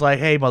Anderson was like,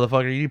 hey,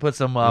 motherfucker, you need to put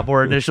some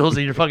more initials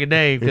in your fucking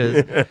name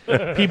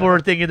because people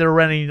are thinking they're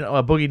renting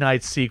a Boogie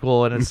Nights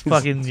sequel and it's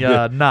fucking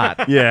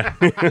not. Yeah.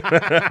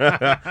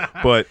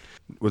 But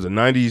was it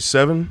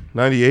 97,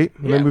 98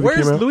 when that movie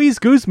Where's came out? Luis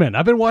Guzman?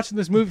 I've been watching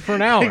this movie for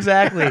an hour.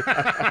 Exactly.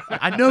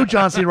 I know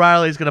John C.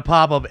 Reilly's going to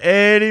pop up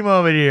any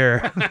moment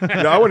here.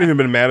 I wouldn't even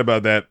been mad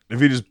about that if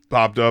he just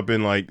popped up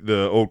in like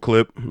the old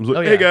clip. I was like,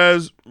 Oh, hey yeah.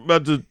 guys,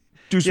 about to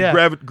do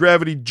some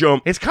gravity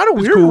jump. It's kind of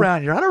weird cool.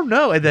 around here. I don't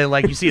know. And then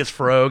like you see his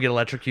fro get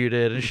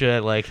electrocuted and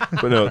shit. Like,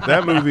 But no,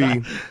 that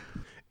movie,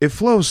 it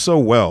flows so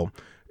well.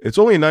 It's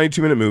only a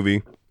 92-minute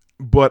movie,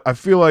 but I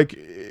feel like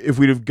if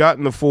we'd have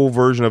gotten the full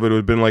version of it, it would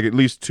have been like at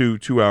least 2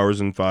 hours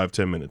and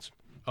 5-10 minutes.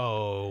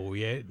 Oh,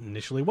 yeah, it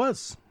initially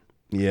was.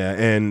 Yeah,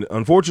 and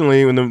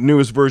unfortunately, when the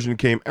newest version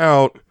came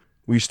out,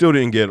 we still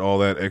didn't get all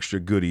that extra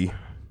goodie.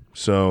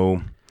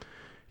 So,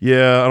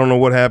 yeah, I don't know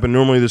what happened.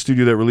 Normally, the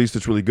studio that released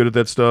it's really good at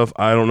that stuff.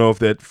 I don't know if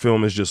that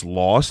film is just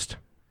lost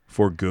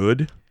for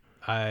good.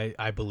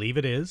 I believe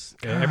it is.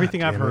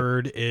 Everything I've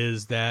heard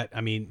is that,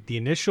 I mean, the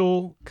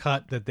initial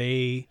cut that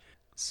they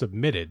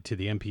submitted to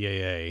the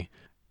MPAA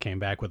came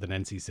back with an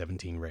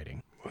NC-17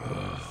 rating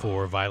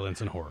for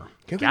violence and horror.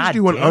 Can't they just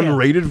do an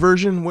unrated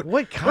version?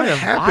 what kind of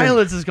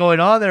violence is going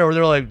on there where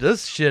they're like,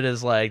 this shit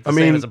is like the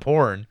same as a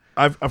porn?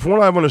 From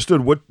what I've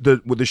understood, what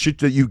the shit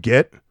that you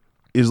get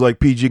is like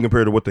PG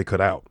compared to what they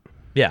cut out.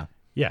 Yeah.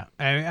 Yeah.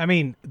 I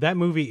mean, that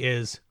movie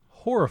is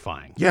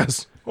horrifying.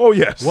 Yes. Oh,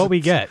 yes. What we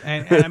get.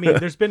 And I mean,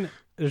 there's been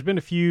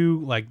a few,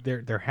 like,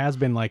 there has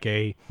been like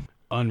a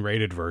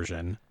unrated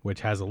version,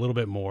 which has a little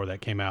bit more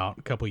that came out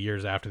a couple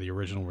years after the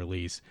original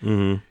release.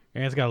 Mm-hmm.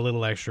 And it's got a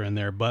little extra in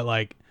there. But,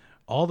 like,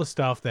 all the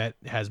stuff that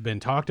has been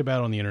talked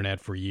about on the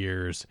internet for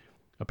years,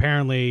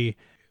 apparently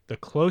the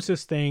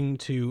closest thing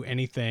to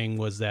anything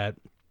was that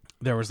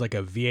there was, like,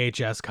 a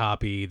VHS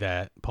copy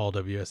that Paul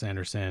W.S.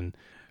 Anderson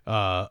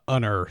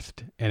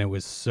unearthed, and it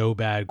was so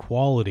bad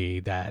quality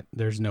that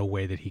there's no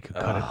way that he could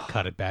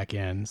cut it back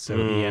in. So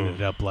he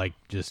ended up, like,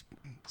 just...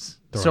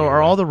 So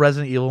are all the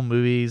Resident Evil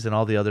movies and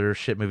all the other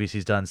shit movies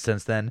he's done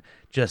since then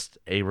just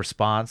a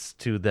response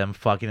to them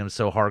fucking him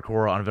so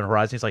hardcore on Event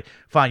Horizon? He's like,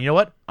 fine, you know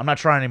what? I'm not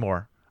trying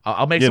anymore.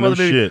 I'll make some other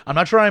movies. Shit. I'm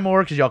not trying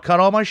anymore because y'all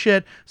cut all my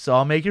shit, so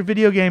I'll make your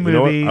video game You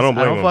know what? movies. I don't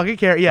blame him. Fucking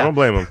care. Yeah. I don't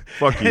blame him.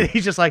 Fuck you.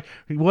 He's just like,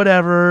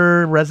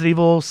 whatever, Resident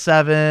Evil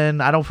 7,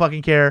 I don't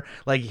fucking care.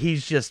 Like,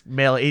 he's just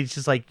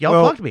like,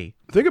 y'all fucked me.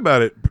 Think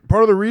about it.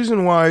 Part of the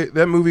reason why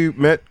that movie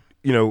met,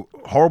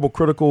 horrible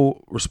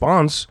critical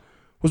response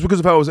was because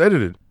of how it was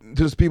edited.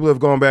 Just people have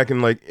gone back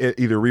and like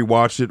either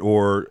rewatched it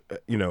or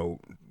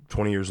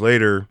 20 years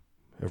later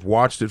have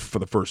watched it for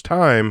the first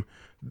time.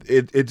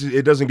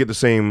 It doesn't get the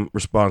same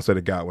response that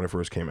it got when it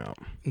first came out.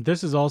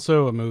 This is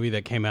also a movie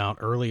that came out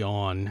early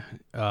on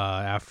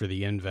after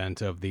the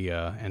invent of the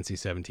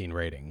NC-17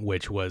 rating,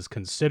 which was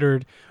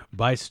considered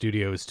by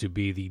studios to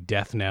be the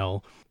death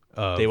knell.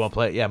 They won't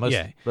play. Yeah,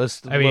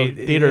 most I mean,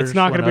 theaters it's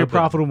not going to be a open.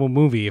 profitable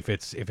movie if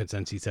it's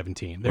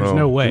NC-17. There's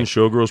no way. Didn't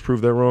Showgirls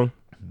prove that wrong?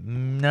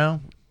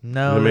 No. Did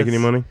it make any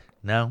money?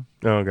 No.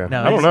 Oh, okay.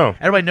 No, I don't know.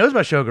 Everybody knows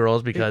about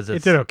Showgirls because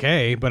it did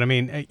okay, but I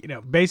mean,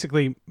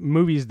 basically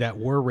movies that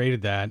were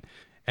rated that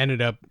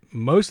ended up,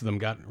 most of them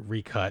got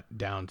recut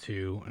down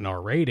to an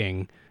R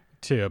rating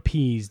to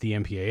appease the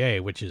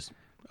MPAA, which is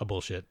a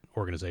bullshit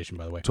organization,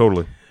 by the way.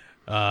 Totally.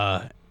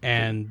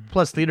 And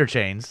plus theater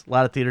chains, a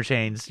lot of theater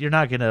chains. You're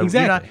not gonna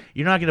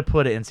you're not gonna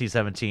put an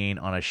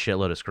NC-17 on a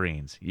shitload of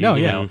screens.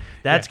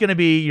 That's gonna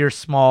be your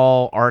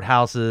small art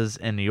houses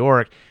in New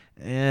York.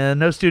 And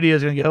no studio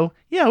is going to go,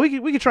 yeah,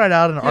 we could try it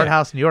out in an art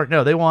house in New York.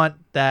 No, they want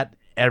that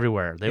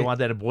everywhere. They want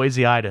that in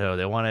Boise, Idaho.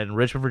 They want it in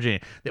Richmond,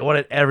 Virginia. They want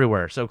it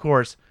everywhere. So, of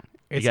course,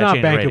 it's not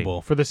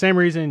bankable. For the same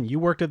reason, you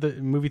worked at the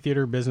movie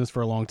theater business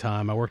for a long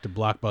time. I worked at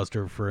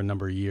Blockbuster for a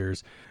number of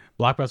years.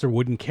 Blockbuster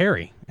wouldn't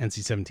carry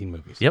NC-17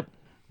 movies. Yep.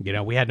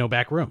 We had no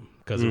back room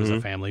because it was a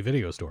family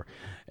video store.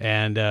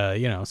 And,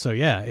 so,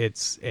 yeah,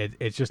 it's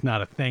just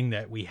not a thing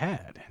that we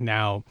had.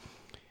 Now,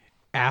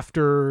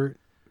 after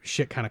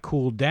shit kind of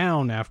cooled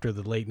down after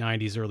the late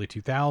 90s, early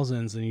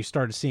 2000s, and you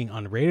started seeing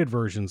unrated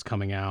versions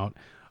coming out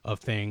of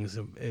things,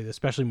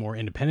 especially more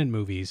independent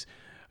movies.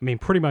 I mean,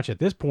 pretty much at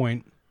this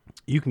point,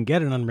 you can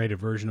get an unrated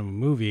version of a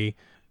movie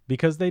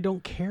because they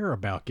don't care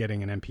about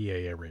getting an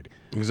MPAA rating.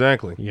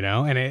 Exactly. You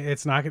know, and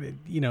it's not going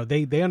to, you know,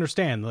 they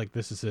understand, like,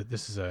 this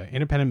is a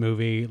independent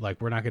movie. Like,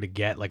 we're not going to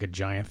get like a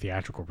giant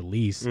theatrical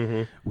release.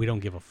 We don't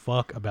give a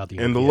fuck about the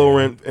and MPAA. the low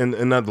rent,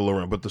 and not the low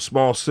rent, but the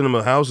small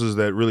cinema houses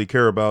that really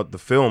care about the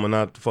film and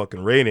not the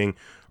fucking rating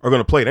are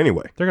going to play it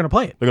anyway. They're going to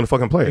play it. They're going to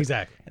fucking play it.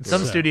 Exactly. And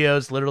some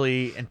studios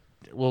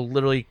will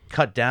literally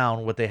cut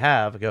down what they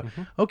have and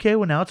go, okay,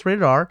 well, now it's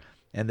rated R.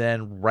 And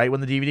then right when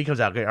the DVD comes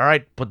out, okay, all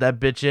right, put that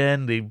bitch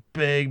in the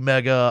big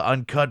mega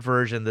uncut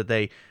version that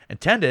they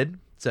intended,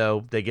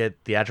 so they get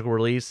theatrical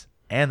release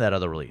and that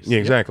other release. Yeah,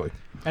 exactly.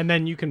 And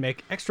then you can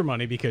make extra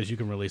money because you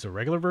can release a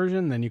regular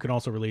version. Then you can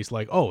also release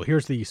like, oh,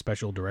 here's the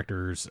special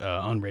director's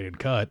unrated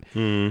cut.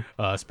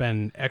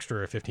 Spend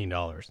extra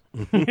 $15.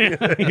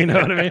 You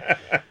know what I mean?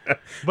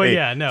 But Hey,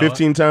 yeah, no.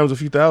 15 times a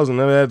few thousand,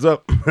 that adds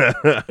up.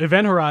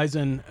 Event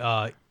Horizon,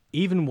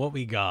 even what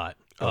we got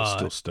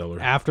still stellar.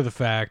 after the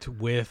fact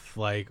with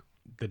like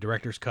the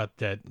director's cut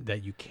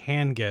that you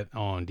can get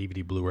on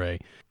DVD Blu-ray,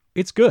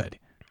 it's good.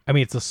 I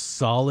mean, it's a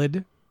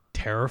solid,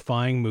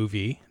 terrifying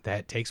movie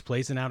that takes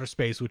place in outer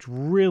space, which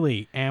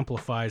really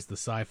amplifies the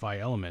sci-fi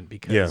element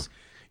because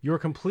you're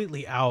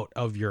completely out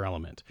of your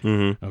element.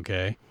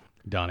 Okay,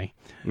 Donnie,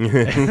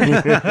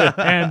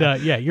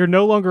 and you're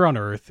no longer on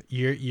Earth.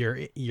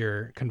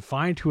 You're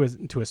confined to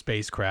a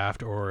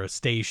spacecraft or a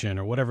station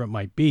or whatever it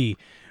might be,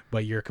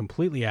 but you're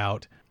completely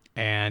out,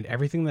 and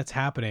everything that's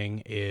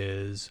happening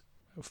is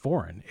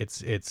foreign.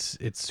 It's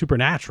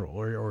supernatural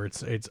or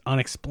it's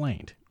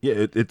unexplained.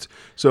 Yeah, it's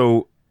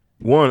so.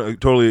 One, I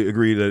totally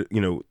agree that,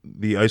 you know,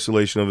 the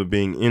isolation of it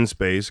being in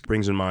space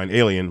brings in mind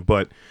Alien,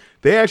 but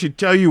they actually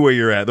tell you where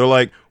you're at. They're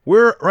like,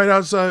 we're right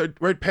outside,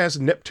 right past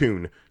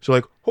Neptune. So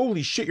like,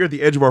 holy shit, you're at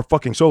the edge of our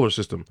fucking solar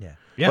system. Yeah.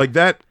 Like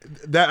that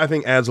I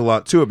think adds a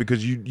lot to it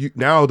because you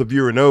now the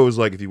viewer knows,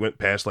 like, if you went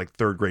past like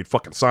third grade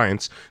fucking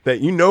science,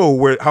 that you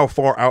know how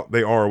far out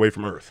they are away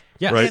from Earth.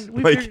 Yes. Right?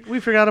 And we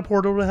figured out a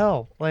portal to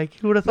hell. Like,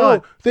 who would have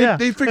thought?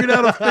 They figured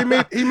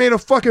out he made a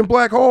fucking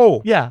black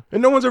hole. Yeah.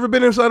 And no one's ever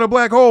been inside a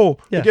black hole.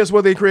 Yeah. And guess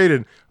what they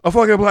created? A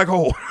fucking black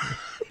hole.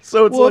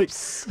 So it's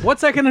Whoops.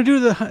 What's that going to do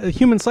to the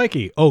human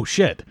psyche? Oh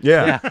shit.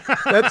 Yeah.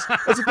 That's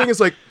the thing. It's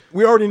like,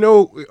 we already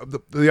know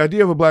the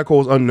idea of a black hole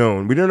is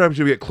unknown. We don't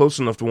actually get close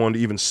enough to one to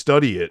even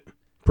study it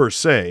per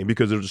se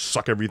because it'll just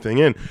suck everything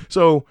in.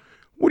 So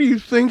what do you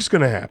think's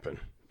going to happen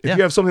if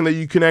you have something that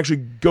you can actually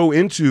go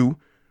into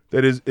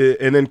that is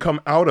and then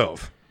come out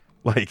of?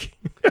 Like,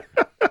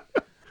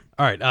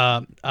 all right.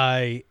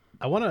 I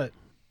want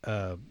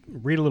to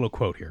read a little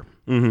quote here,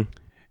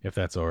 if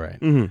that's all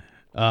right.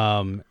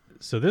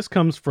 So this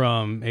comes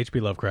from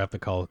H.P. Lovecraft, The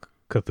Call of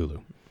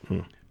Cthulhu.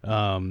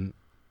 And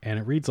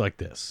it reads like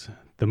this.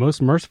 The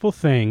most merciful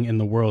thing in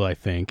the world, I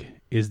think,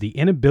 is the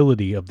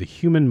inability of the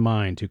human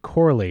mind to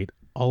correlate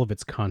all of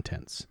its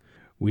contents.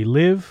 We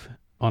live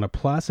on a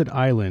placid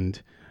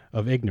island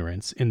of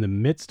ignorance in the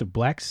midst of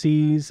black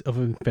seas of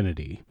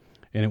infinity,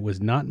 and it was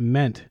not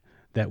meant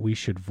that we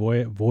should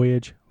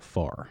voyage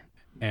far.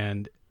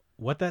 And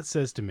what that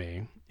says to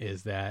me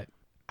is that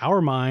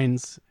our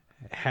minds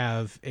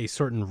have a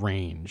certain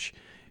range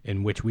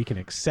in which we can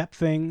accept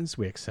things,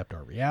 we accept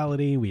our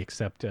reality, we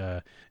accept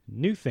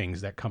new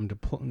things that come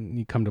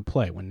to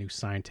play when new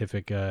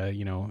scientific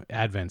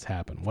advents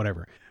happen,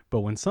 whatever. But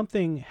when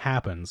something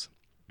happens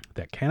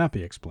that cannot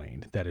be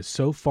explained, that is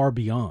so far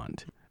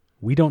beyond,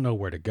 we don't know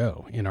where to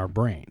go in our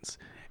brains.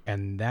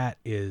 And that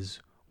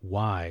is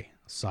why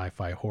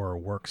sci-fi horror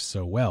works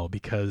so well,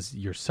 because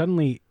you're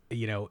suddenly,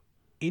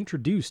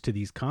 introduced to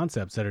these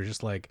concepts that are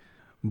just like,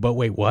 but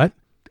wait, what?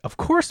 Of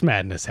course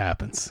madness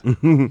happens.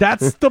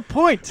 That's the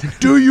point.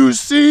 do you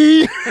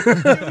see?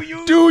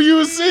 Do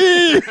you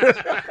see?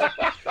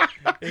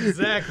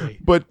 Exactly.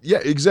 But yeah,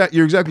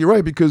 you're exactly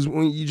right, because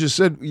when you just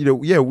said,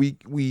 we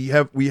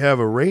have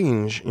a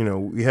range,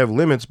 we have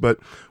limits, but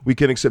we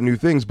can accept new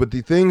things. But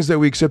the things that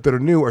we accept that are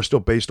new are still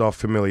based off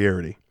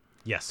familiarity.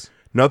 Yes.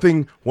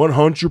 Nothing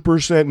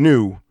 100%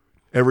 new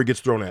ever gets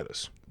thrown at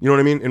us. You know what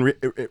I mean? And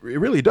it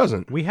really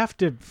doesn't. We have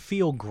to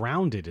feel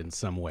grounded in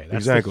some way. That's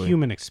Exactly. the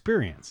human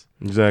experience.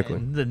 Exactly.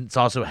 And then it's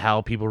also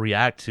how people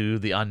react to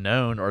the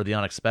unknown or the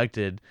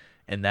unexpected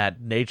in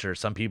that nature.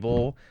 Some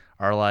people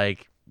are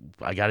like,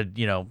 I got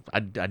to,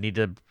 I need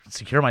to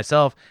secure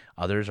myself.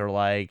 Others are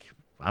like,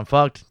 I'm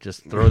fucked.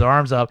 Just throw their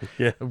arms up.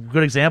 Yeah. A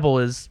good example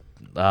is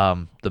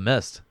The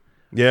Mist.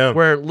 Yeah.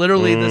 Where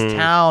literally this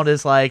town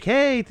is like,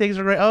 hey, things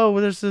are great. Oh,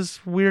 well, there's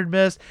this weird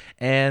mist.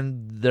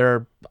 And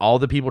they're all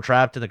the people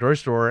trapped in the grocery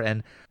store.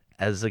 And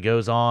as it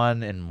goes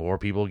on and more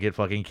people get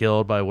fucking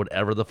killed by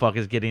whatever the fuck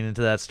is getting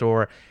into that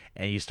store,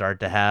 and you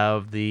start to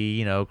have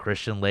the,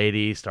 Christian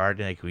lady start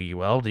like,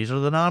 well, these are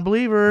the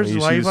non-believers. You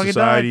Why see you fucking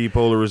society dying?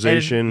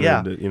 polarization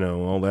And, and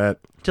all that.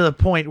 To the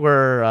point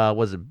where,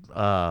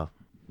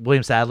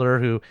 William Sadler,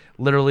 who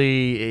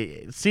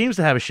literally seems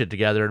to have his shit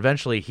together.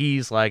 Eventually,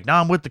 he's like, "No,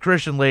 I'm with the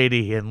Christian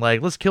lady," and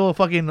like, "Let's kill a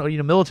fucking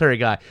military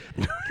guy,"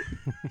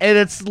 and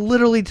it's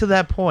literally to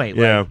that point.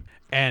 Yeah,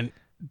 and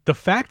the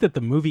fact that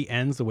the movie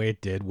ends the way it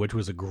did, which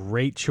was a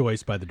great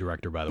choice by the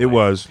director, by the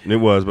way. It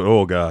was, but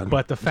oh god.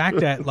 But the fact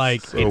that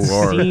like So it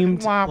hard.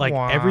 seemed like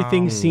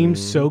everything seemed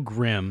so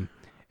grim,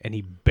 and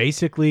he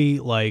basically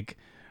like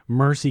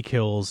mercy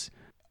kills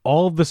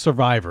all of the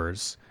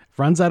survivors,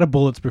 runs out of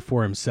bullets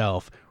before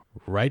himself,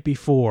 right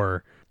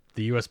before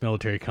the U.S.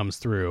 military comes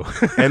through.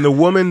 And the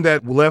woman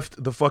that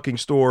left the fucking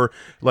store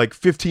like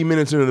 15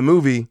 minutes into the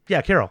movie.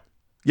 Yeah, Carol.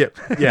 Carol.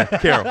 Yeah,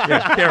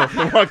 Carol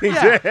from Walking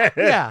Dead.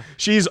 Yeah.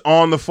 She's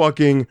on the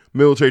fucking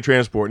military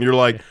transport, and you're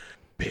like,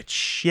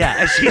 bitch.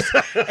 Yeah,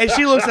 and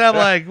she looks at him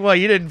like, "Well,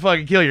 you didn't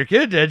fucking kill your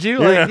kid, did you?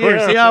 Like, here,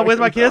 see how I'm with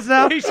my kids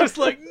now?" He's just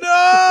like,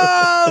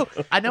 no.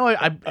 I know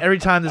every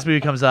time this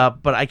movie comes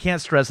up, but I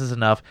can't stress this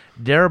enough.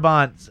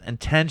 Darabont's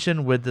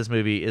intention with this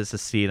movie is to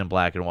see it in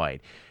black and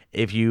white.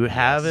 If you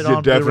have it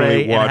on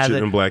definitely Blu-ray watch and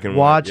it in black and white,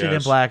 watch it in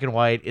yes. black and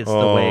white. It's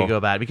the way to go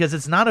about it because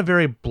it's not a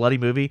very bloody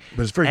movie.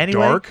 But it's very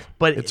anyway, dark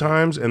but at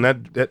times, and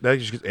that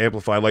just gets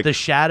amplified. Like the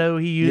shadow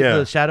he uses, Yeah.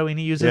 the shadowing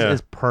he uses Yeah. is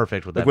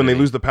perfect with that. like when movie. they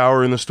lose the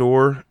power in the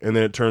store, and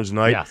then it turns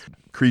night. Yes.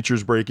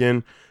 Creatures break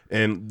in,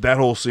 and that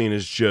whole scene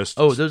is just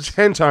those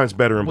 10 times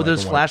better in with black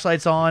those and white.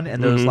 flashlights on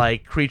and those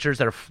like creatures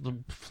that are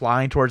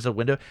flying towards the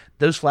window.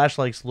 Those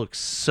flashlights look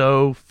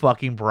so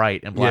fucking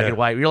bright in black Yeah. and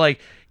white. You're like,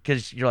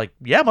 because you're like,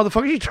 yeah,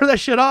 motherfucker, you turn that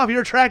shit off.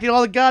 You're attracting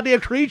all the goddamn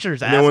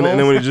creatures. And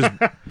then when it just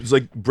it's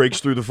like breaks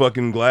through the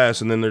fucking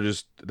glass, and then they're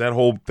just that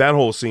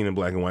whole scene in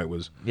black and white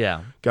was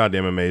yeah,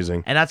 goddamn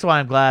amazing. and that's why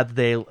I'm glad that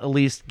they at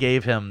least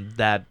gave him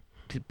that.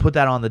 Put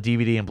that on the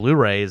DVD and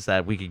Blu-rays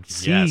that we could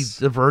see Yes.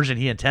 the version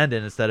he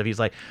intended instead of he's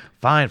like,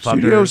 fine,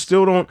 Studios fuckers.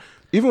 still don't,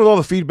 even with all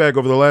the feedback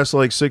over the last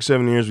like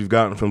 6-7 years we've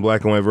gotten from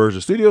black and white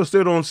versions, studios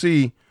still don't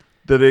see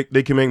that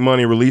they can make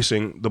money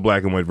releasing the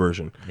black and white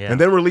version Yeah.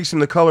 and then releasing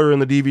the color in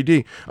the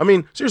DVD. I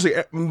mean, seriously,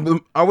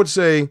 I would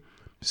say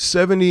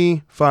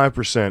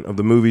 75% of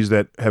the movies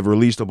that have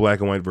released a black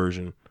and white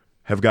version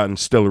have gotten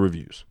stellar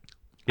reviews.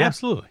 Yeah.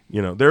 Absolutely.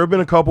 You know, there have been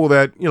a couple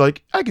that you're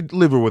like, I could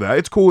live with that.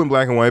 It's cool in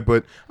black and white,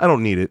 but I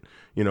don't need it.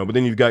 You know, but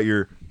then you've got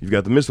the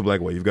Mr. Black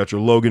and White, you've got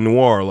your Logan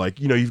Noir, like,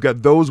 you know, you've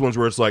got those ones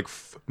where it's like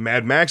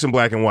Mad Max in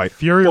black and white,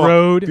 Fury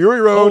Road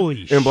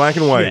Holy in black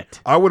and white. shit.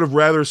 I would have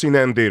rather seen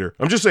that in theater.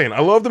 I'm just saying, I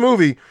love the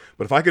movie,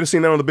 but if I could have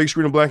seen that on the big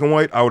screen in black and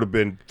white, I would have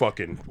been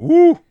fucking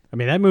woo. I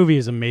mean, that movie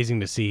is amazing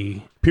to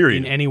see. Period.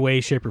 In any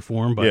way, shape, or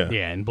form. But Yeah.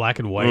 yeah, in black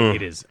and white,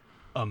 it is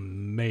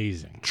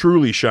amazing.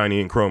 Truly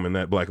shiny and chrome in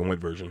that black and white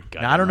version.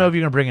 Now, I don't know if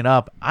you're going to bring it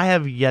up. I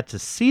have yet to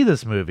see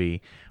this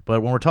movie,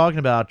 but when we're talking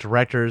about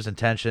directors'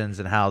 intentions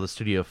and how the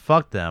studio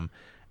fucked them,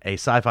 a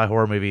sci-fi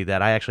horror movie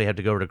that I actually had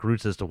to go over to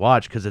Grootz's to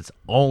watch because it's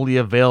only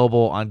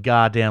available on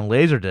goddamn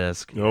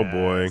Laserdisc Oh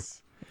boy.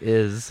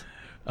 is...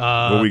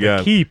 What we The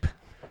got? Keep.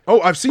 Oh,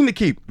 I've seen The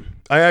Keep.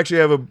 I actually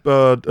have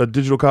a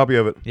digital copy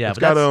of it. Yeah, it's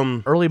but got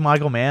that's early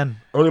Michael Mann.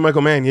 early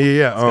Michael Mann. It's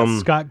got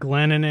Scott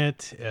Glenn in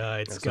it. It's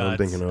That's what I'm got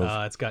thinking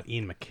of. it's got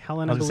Ian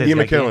McKellen. I I was believe.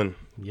 gonna Ian say McKellen.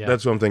 Yeah.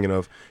 That's what I'm thinking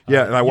of.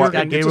 Yeah, and I It's watched.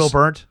 got Gabriel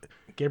Burnt.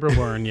 Gabriel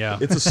Byrne. Yeah,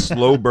 It's a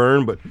slow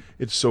burn, but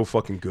it's so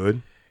fucking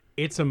good.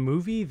 it's a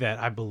movie that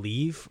I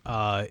believe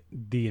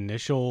the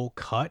initial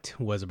cut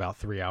was about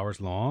 3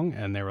 hours long,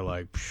 and they were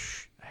like,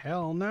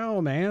 "Hell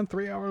no, man!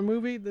 3-hour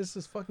movie? This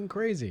is fucking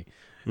crazy."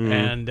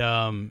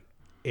 And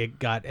it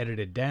got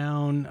edited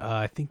down.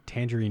 I think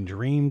Tangerine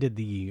Dream did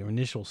the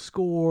initial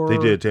score. They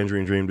did.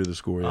 Tangerine Dream did the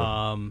score.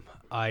 Yeah.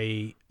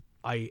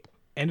 I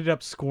ended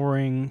up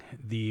scoring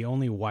the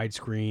only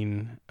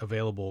widescreen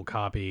available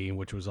copy,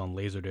 which was on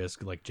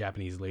Laserdisc, like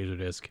Japanese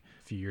Laserdisc,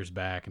 a few years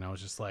back, and I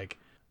was just like,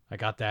 I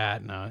got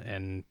that,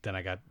 and then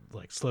I got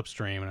like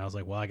Slipstream, and I was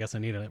like, well, I guess I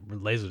need a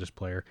Laserdisc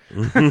player.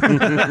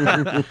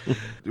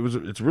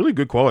 It's really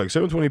good quality,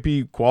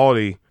 720p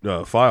quality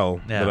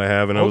file Yeah. that I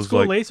have, and I Old was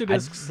school like,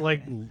 Laserdiscs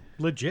like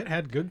legit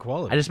had good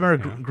quality. I just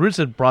remember Groots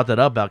had brought that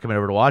up about coming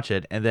over to watch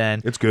it, and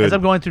then It's good. as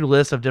I'm going through the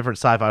list of different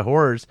sci-fi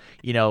horrors,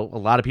 you know, a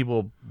lot of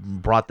people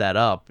brought that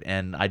up,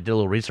 and I did a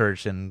little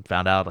research and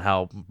found out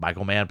how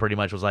Michael Mann pretty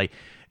much was like,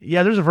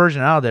 yeah, there's a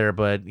version out there,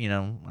 but you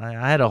know, I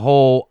had a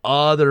whole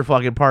other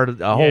fucking part of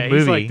a whole yeah, movie.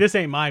 he's like, this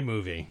ain't my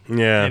movie.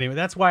 Yeah. Anyway,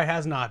 that's why it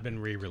has not been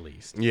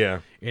re-released yeah,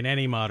 in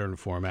any modern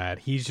format.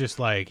 He's just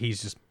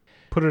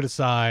put it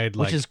aside.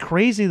 Which Like, is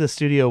crazy. The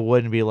studio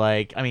wouldn't be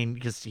like, I mean,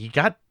 because he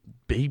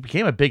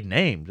became a big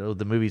name.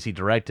 The movies he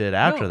directed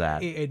after No,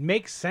 that. it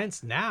makes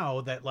sense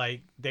now that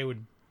like they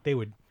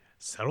would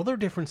settle their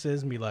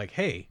differences and be like,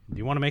 hey, do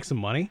you want to make some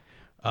money?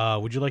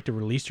 Would you like to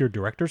release your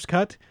director's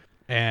cut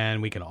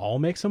and we can all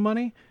make some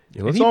money?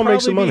 Yeah, let's And he'd all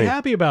make some probably be money.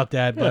 happy about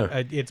that, but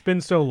Yeah. it's been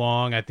so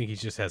long. I think he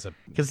just has a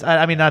Because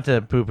I mean, not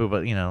to poo-poo,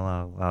 but you know,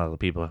 a lot of the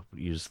people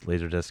use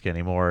Laserdisc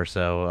anymore.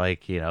 So,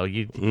 like, you know,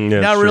 you're Yeah,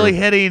 not it's really true.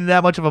 hitting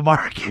that much of a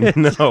market.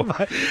 No,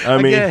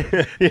 I mean,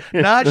 Again,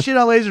 not shit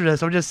on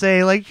Laserdisc. I'm just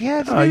saying, like,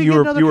 yeah, just maybe you get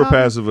were another copy.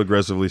 passive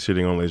aggressively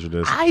shitting on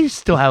Laserdisc. I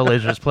still have a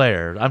Laserdisc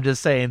player. I'm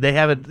just saying they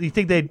haven't. You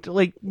think they'd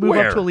like move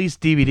Where? up to at least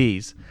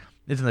DVDs?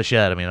 It's in the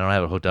shed. I mean, I don't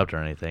have it hooked up to or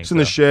anything. It's in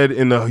the shed,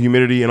 in the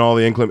humidity and all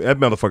the inclement. That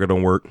motherfucker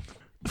don't work.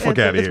 Fuck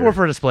out of here. It's more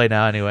for display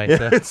now, anyway. Yeah,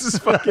 So. it's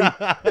just fucking.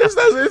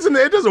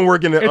 It doesn't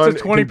work in the.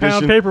 It's a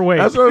 20-pound paperweight.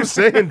 That's what I'm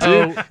saying,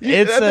 dude.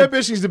 That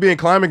bitch needs to be in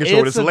climate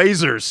control. It's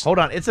lasers. Hold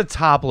on, it's a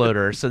top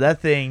loader, so that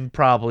thing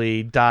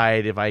probably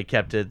died if I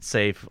kept it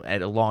safe a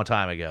long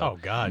time ago. Oh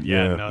God,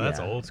 yeah. No,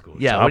 that's old school.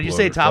 Yeah, when you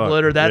say top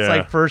loader, that's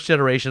like first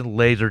generation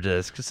laser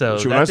disc. So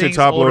when I say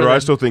top loader, I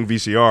still think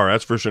VCR.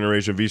 That's first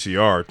generation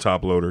VCR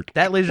top loader.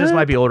 That laser disc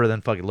might be older than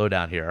fucking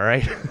Lowdown here. All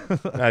right.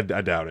 I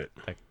doubt it.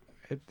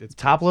 It's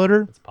top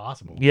loader. It's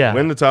possible. Yeah.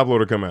 When did the top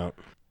loader come out?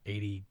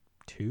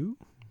 82.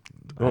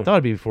 I thought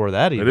it'd be before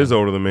that. Even. It is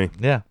older than me.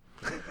 Yeah.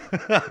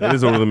 It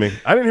is older than me.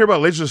 I didn't hear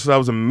about lasers since I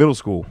was in middle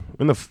school.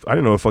 I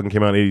didn't know it fucking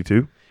came out in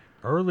 82.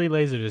 Early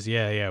laserdisc.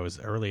 Yeah, it was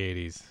early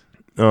 80s.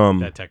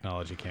 That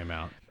technology came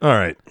out. All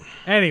right.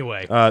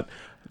 Anyway,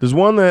 there's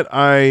one that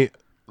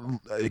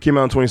it came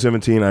out in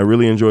 2017. I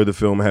really enjoyed the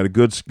film. It had a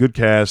good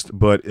cast,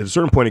 but at a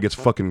certain point it gets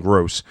fucking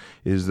gross.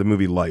 Is the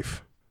movie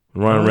Life?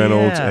 Ryan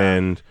Reynolds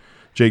and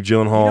Jake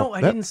Gyllenhaal. I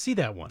didn't see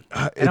that one,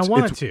 and I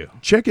wanted to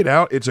check it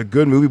out. It's a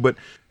good movie,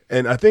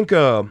 and I think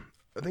there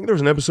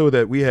was an episode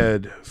that we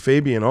had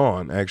Fabian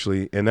on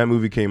actually, and that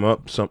movie came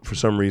up for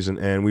some reason,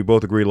 and we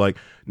both agreed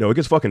no, it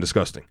gets fucking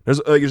disgusting.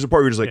 There's a part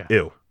where you're just like,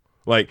 ew,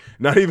 like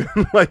not even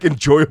like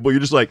enjoyable. You're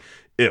just like,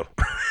 ew.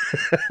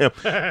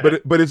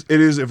 but it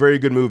is a very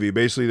good movie.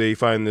 Basically, they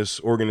find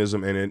this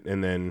organism in it,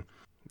 and then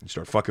you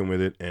start fucking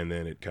with it, and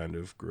then it kind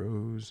of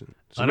grows.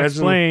 So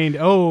unexplained.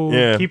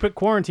 Keep it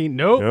quarantined.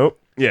 Nope.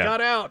 Yeah.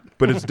 Got out.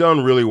 But it's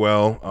done really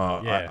well.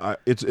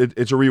 It's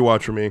a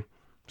rewatch for me.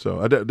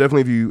 So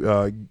definitely, if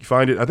you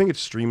find it, I think it's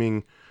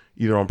streaming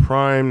either on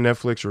Prime,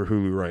 Netflix, or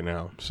Hulu right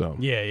now. So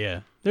yeah.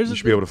 You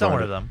should be able to find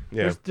one it. of them.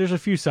 Yeah. There's a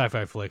few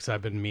sci-fi flicks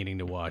I've been meaning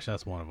to watch.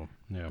 That's one of them.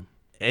 Yeah.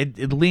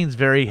 It leans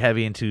very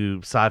heavy into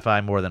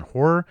sci-fi more than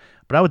horror,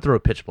 but I would throw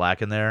Pitch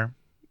Black in there.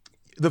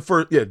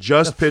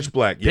 Just Pitch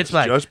Black. Yes, Pitch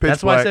Black. Just Pitch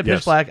That's Black. why I said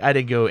Pitch Black. I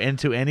didn't go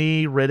into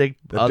any Riddick.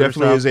 That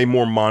definitely is a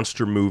more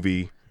monster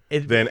movie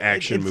than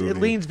action movie. It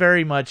leans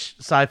very much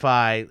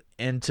sci-fi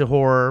into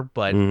horror,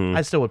 but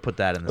I still would put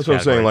that in this That's category.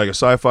 what I'm saying, like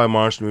a sci-fi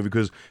monster movie,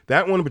 because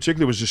that one in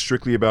particular was just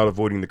strictly about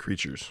avoiding the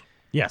creatures.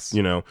 Yes.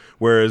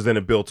 Whereas then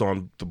it built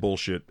on the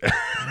bullshit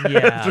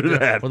after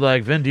that. Well,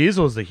 like Vin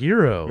Diesel is the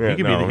hero. He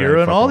could be the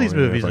hero in all these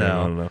movies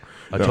now.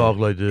 I talk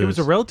like this. It was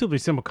a relatively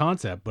simple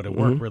concept, but it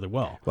worked really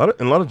well. A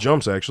lot of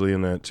jumps actually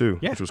in that too,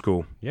 which was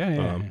cool.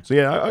 Yeah. So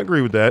I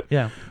agree with that.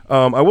 Yeah.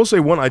 I will say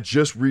one I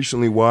just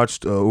recently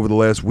watched over the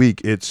last week.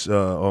 It's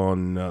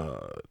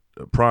on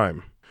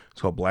Prime.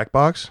 It's called Black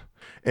Box,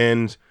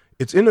 and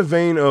it's in the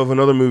vein of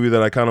another movie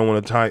that I kind of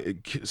want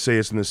to say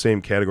it's in the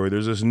same category.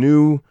 There's this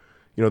new.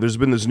 There's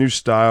been this new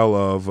style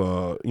of,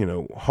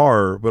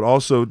 horror, but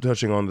also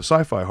touching on the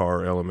sci-fi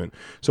horror element.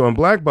 So in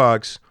Black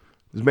Box,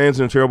 this man's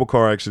in a terrible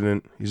car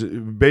accident. He's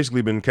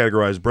basically been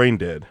categorized brain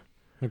dead.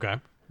 Okay.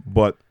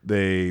 But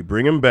they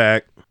bring him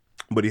back,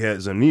 but he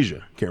has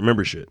amnesia. Can't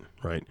remember shit,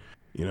 right?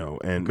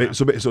 And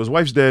so his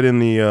wife's dead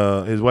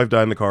his wife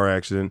died in the car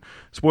accident.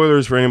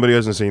 Spoilers for anybody who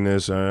hasn't seen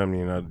this. I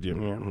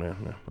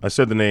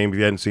said the name. If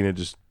you hadn't seen it,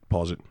 just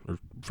pause it or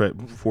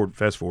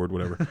fast forward,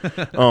 whatever.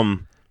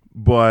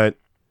 But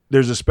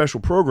there's a special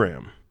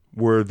program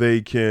where they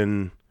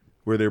can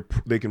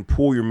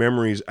pull your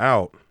memories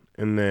out,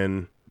 and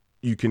then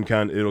you can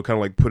it'll kind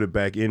of like put it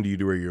back into you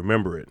to where you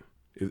remember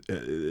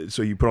it.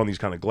 So you put on these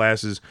kind of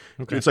glasses.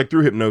 Okay. It's like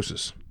through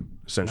hypnosis,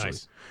 essentially.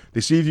 Nice.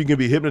 They see if you can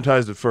be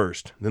hypnotized at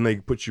first. Then they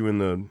put you in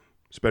the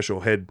special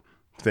head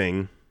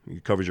thing.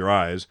 It covers your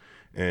eyes,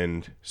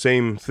 and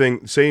same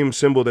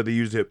symbol that they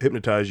use to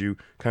hypnotize you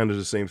kind of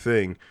does the same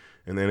thing.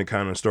 And then it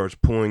kind of starts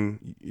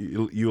pulling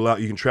you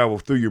can travel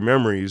through your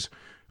memories,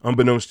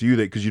 unbeknownst to you,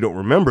 that because you don't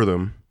remember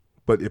them,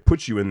 but it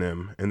puts you in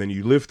them, and then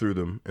you live through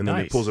them, and then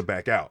it pulls it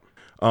back out.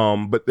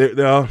 But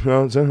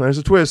there's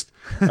a twist.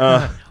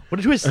 What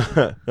a twist!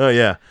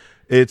 Yeah,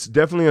 it's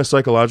definitely a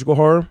psychological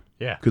horror.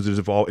 Yeah, because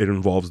it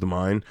involves the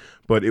mind,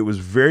 but it was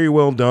very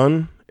well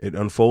done. It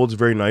unfolds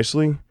very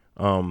nicely.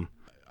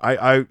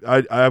 I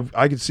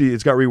could see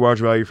it's got rewatch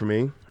value for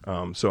me.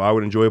 So I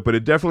would enjoy it, but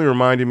it definitely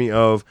reminded me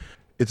of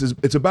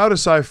it's about as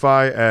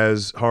sci-fi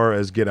as horror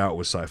as Get Out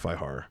was sci-fi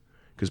horror.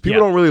 Because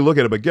people don't really look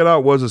at it, but Get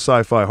Out was a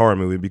sci-fi horror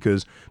movie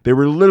because they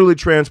were literally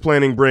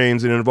transplanting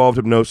brains and it involved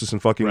hypnosis and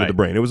fucking with the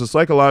brain. It was a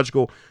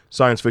psychological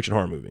science fiction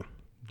horror movie.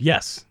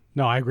 Yes.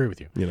 No, I agree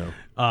with you.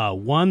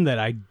 One that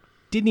I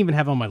didn't even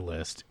have on my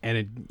list,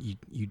 and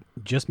you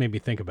just made me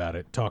think about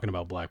it, talking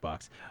about Black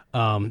Box.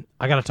 I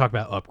got to talk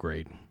about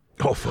Upgrade.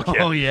 Oh, fuck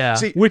yeah. Oh, yeah.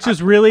 See, which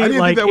is really I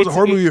didn't think that was a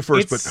horror movie at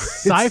first, it's but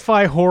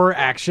sci-fi horror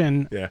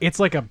action. Yeah. It's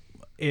like a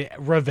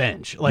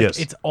revenge. Like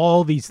it's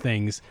all these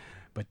things.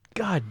 But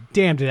god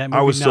damn, did that movie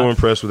I was so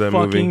impressed with that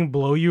movie. Fucking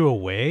blow you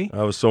away.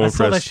 I was so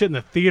impressed. I saw that shit in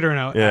the theater, and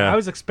I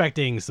was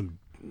expecting some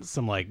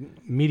like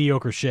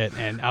mediocre shit,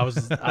 and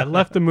I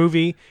left the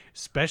movie,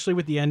 especially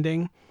with the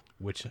ending,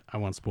 which I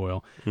won't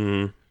spoil.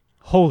 Mm-hmm.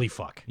 Holy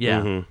fuck.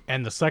 Yeah. Mm-hmm.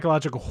 And the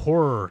psychological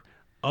horror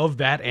of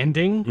that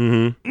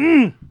ending.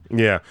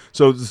 Yeah.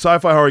 So the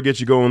sci-fi horror gets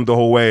you going the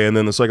whole way, and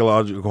then the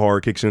psychological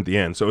horror kicks in at the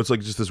end. So it's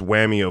like just this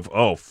whammy of,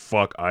 oh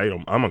fuck,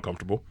 I'm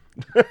uncomfortable.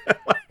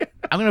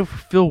 I'm gonna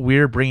feel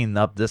weird bringing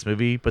up this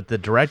movie, but the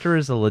director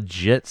is a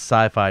legit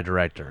sci-fi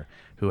director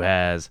who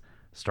has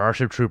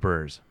Starship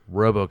Troopers,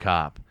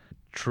 RoboCop,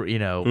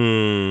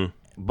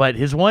 But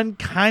his one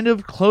kind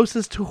of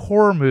closest to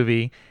horror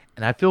movie,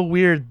 and I feel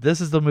weird.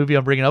 This is the movie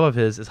I'm bringing up of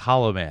his is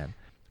Hollow Man,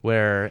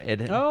 where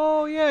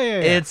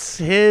it's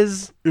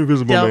his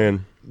Invisible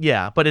Man.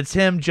 Yeah, but it's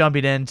him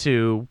jumping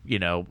into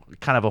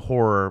kind of a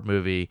horror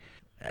movie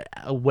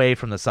away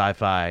from the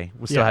sci-fi,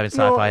 still having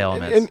sci-fi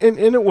elements. And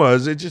it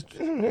was. It just.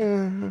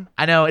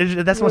 I know.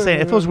 That's what I'm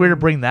saying. It feels weird to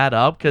bring that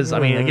up because, I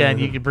mean, again,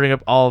 you can bring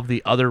up all of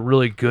the other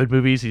really good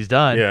movies he's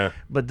done. Yeah.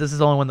 But this is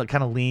the only one that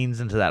kind of leans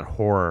into that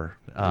horror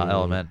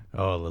element.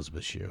 Oh,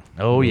 Elizabeth Shue.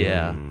 Oh,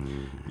 yeah.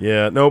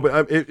 Yeah. No,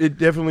 but it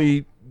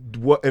definitely.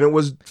 And it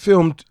was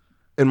filmed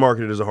and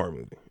marketed as a horror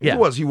movie. Yeah. It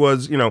was. He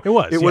was.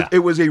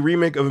 It was a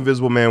remake of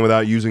Invisible Man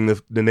without using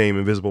the name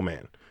Invisible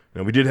Man.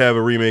 We did have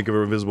a remake of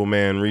Invisible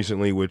Man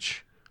recently,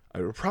 which I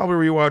would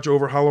probably rewatch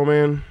over Hollow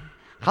Man.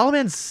 Hollow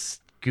Man's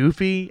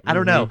goofy. I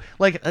don't know.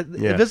 Like,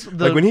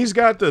 like when he's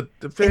got the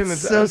fin.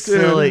 It's so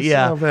silly. It's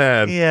yeah. so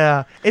bad.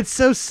 Yeah. It's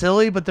so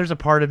silly, but there's a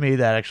part of me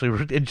that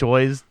actually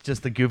enjoys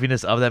just the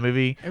goofiness of that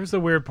movie. It was the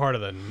weird part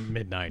of the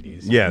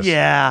mid-90s. Yes.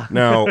 Yeah.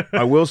 Now,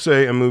 I will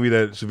say a movie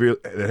that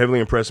heavily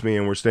impressed me,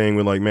 and we're staying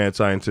with like mad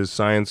scientist,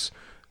 science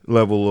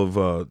level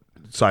of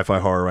sci-fi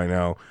horror right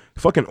now.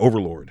 Fucking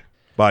Overlord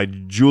by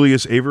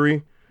Julius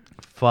Avery.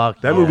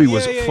 Fuck. That movie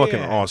was fucking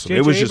awesome. J.J.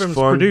 It was just Abrams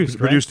fun.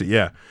 produced it,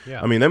 yeah.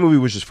 I mean, that movie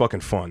was just fucking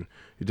fun.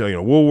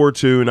 World War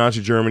II,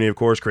 Nazi Germany, of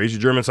course, crazy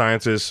German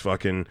scientists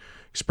fucking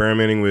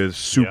experimenting with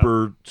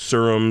super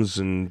serums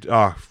and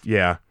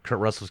yeah. Kurt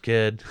Russell's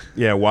kid.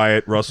 Yeah,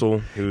 Wyatt Russell,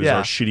 who's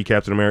our shitty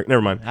Captain America.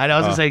 Never mind. I know.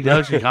 I was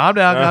gonna say, calm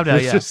down.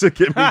 Yeah. Just to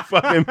get me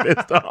fucking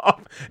pissed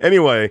off.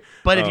 Anyway,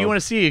 but if you want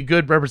to see a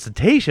good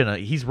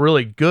representation, he's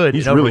really good.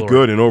 He's really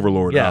good in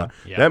Overlord. Yeah.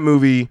 That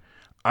movie.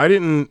 I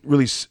didn't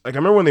really I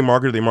remember when they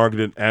marketed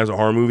it as a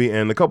horror movie,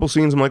 and the couple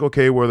scenes I'm like,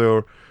 okay, where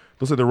looks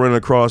like they're running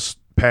across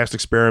past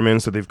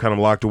experiments that they've kind of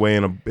locked away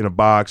in a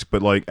box,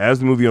 but like as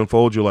the movie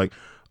unfolds, you're like,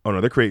 oh no,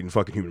 they're creating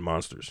fucking human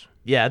monsters.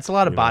 Yeah, it's a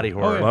lot of body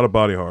horror. A lot of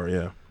body horror,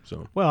 yeah.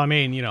 So well, I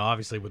mean,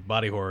 obviously with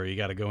body horror, you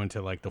got to go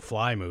into like the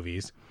Fly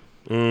movies,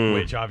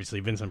 which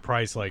obviously Vincent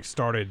Price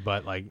started,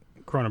 but like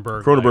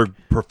Cronenberg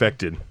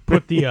perfected.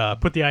 Put the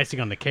icing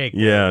on the cake.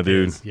 Yeah,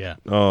 dude. Yeah.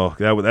 Oh,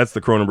 that's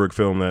the Cronenberg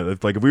film that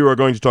if we were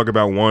going to talk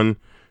about one,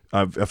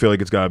 I feel like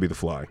it's got to be The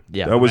Fly.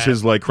 Yeah. That was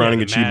his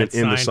crowning achievement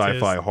in the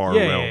scientist. sci-fi horror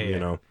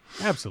realm.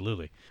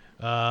 Absolutely.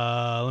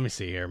 Let me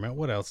see here, man.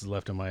 What else is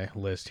left on my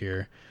list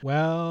here?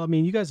 Well, I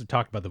mean, you guys have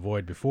talked about The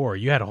Void before.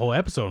 You had a whole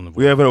episode on The Void.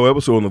 We have a whole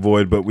episode on The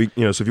Void, but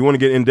so if you want to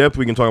get in depth,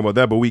 we can talk about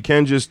that. But we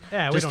can just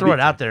throw it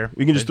out there.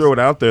 We can just throw it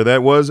out there.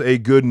 That was a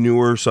good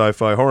newer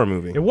sci-fi horror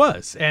movie. It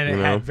was, and it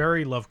had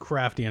very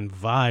Lovecraftian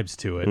vibes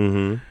to it.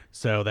 Mm-hmm.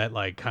 So that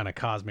kind of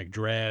cosmic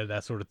dread,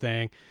 that sort of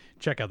thing.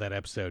 Check out that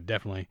episode,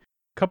 definitely.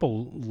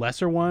 Couple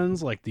lesser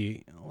ones like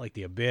the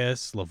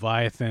Abyss,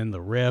 Leviathan,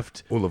 the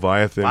Rift. Well,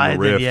 Leviathan, the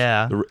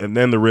Rift, and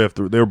then the Rift.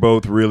 They're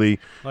both really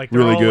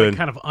really good.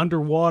 Kind of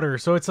underwater,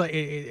 so it's like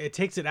it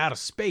takes it out of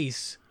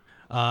space.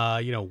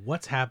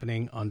 What's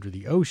happening under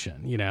the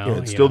ocean?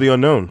 It's still the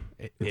unknown.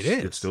 It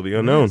is. It's still the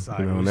unknown.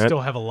 We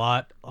still have a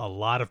lot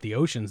of the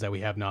oceans that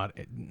we have not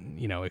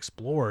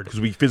explored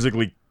because we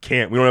physically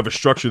can't. We don't have a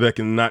structure that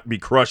can not be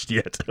crushed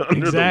yet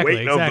under the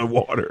weight of the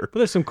water. But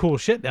there's some cool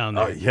shit down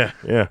there. Oh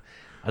yeah.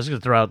 I was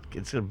going to throw out,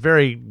 it's a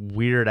very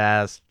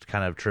weird-ass,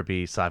 kind of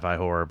trippy sci-fi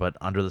horror, but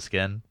Under the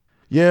Skin.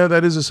 Yeah,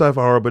 that is a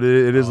sci-fi horror, but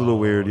it is a little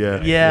weird,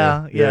 yeah.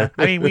 Yeah.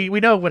 I mean, we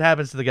know what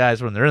happens to the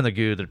guys when they're in the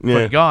goo, they're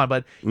pretty gone,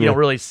 but you don't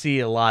really see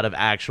a lot of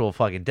actual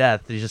fucking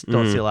death. You just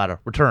don't see a lot of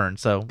return,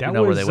 so you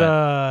know where they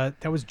went.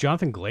 That was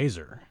Jonathan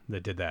Glazer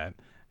that did that,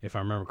 if I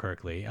remember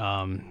correctly.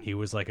 He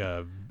was like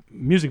a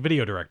music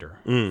video director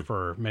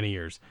for many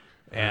years.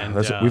 And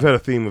we've had a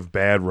theme of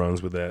bad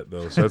runs with that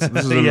though. So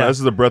this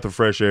is a breath of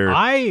fresh air.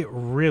 I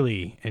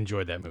really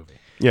enjoyed that movie.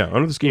 Yeah,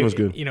 Under the Skin was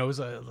good. It was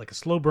like a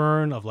slow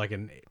burn of like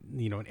an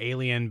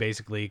alien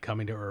basically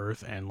coming to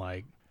Earth and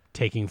like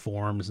taking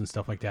forms and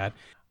stuff like that.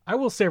 I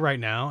will say right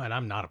now, and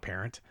I'm not a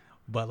parent,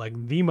 but like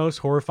the most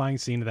horrifying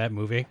scene of that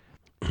movie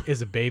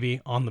is a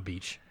baby on the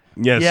beach.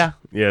 Yes. Yeah.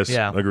 Yes.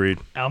 Yeah. Agreed.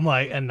 I'm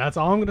like, and that's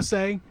all I'm gonna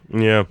say.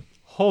 Yeah.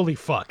 Holy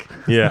fuck.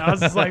 Yeah. I was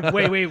just like,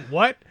 wait,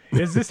 what?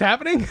 Is this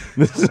happening?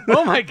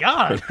 Oh my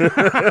God.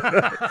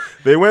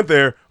 They went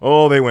there.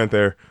 Oh, they went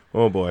there.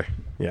 Oh boy.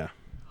 Yeah.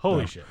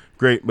 Holy shit.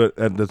 Great, but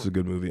that's a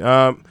good movie.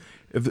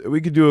 If we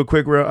could do a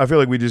quick round, I feel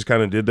like we just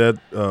kind of did that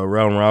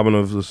round robin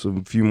of just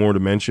a few more to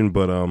mention,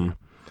 but I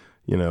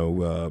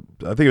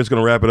think it's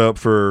going to wrap it up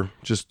for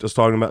just us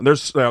talking about.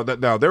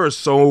 Now there are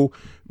so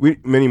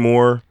many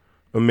more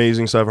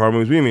amazing sci-fi horror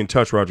movies. We didn't even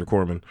touch Roger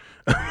Corman.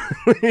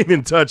 We didn't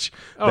even touch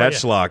that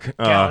schlock.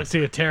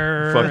 Galaxy of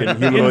Terror. Fucking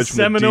humanoid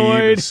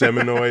Inseminoid.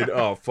 Seminoid.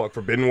 Oh fuck,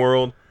 Forbidden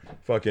World.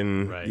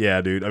 Fucking Right.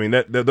 yeah, dude. I mean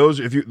those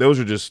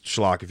are just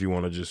schlock if you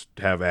want to just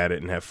have at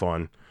it and have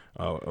fun.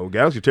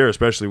 Galaxy of Terror,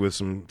 especially with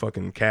some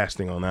fucking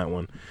casting on that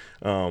one.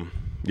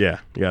 Yeah,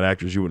 you got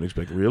actors you wouldn't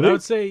expect. Really, I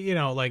would say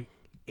like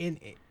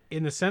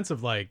in the sense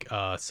of like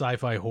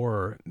sci-fi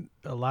horror,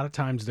 a lot of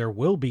times there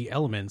will be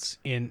elements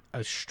in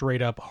a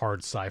straight up hard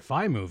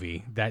sci-fi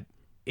movie that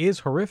is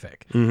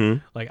horrific.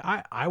 Mm-hmm. Like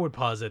I would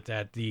posit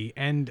that the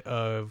end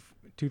of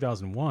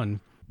 2001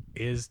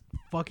 is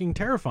fucking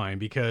terrifying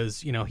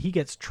because he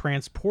gets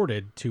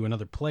transported to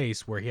another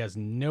place where he has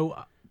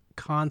no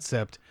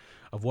concept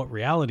of what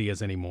reality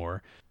is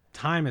anymore.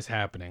 Time is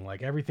happening,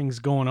 like everything's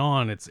going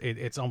on.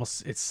 It's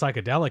almost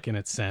psychedelic in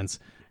its sense,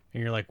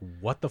 and you're like,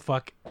 what the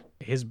fuck?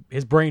 His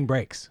brain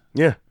breaks.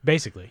 Yeah,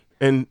 basically.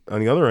 And on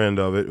the other end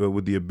of it,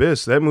 with The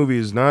Abyss, that movie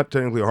is not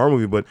technically a horror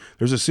movie, but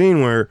there's a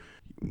scene where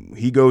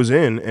he goes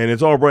in and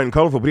it's all bright and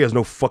colorful, but he has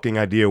no fucking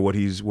idea what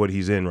he's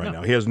in right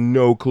now. He has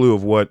no clue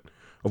of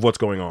what's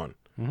going on.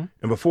 Mm-hmm.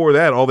 And before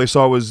that, all they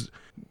saw was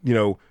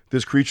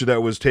this creature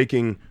that was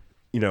taking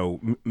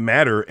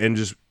matter and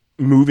just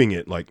moving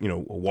it, like a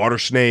water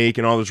snake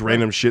and all this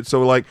random shit.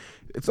 So like,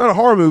 it's not a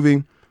horror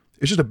movie.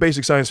 It's just a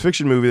basic science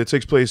fiction movie that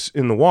takes place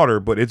in the water,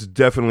 but it's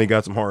definitely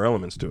got some horror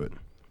elements to it.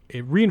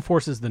 It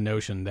reinforces the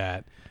notion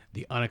that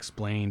the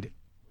unexplained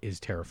is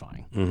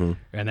terrifying. Mm-hmm.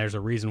 And there's a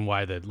reason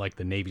why the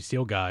Navy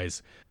SEAL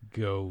guys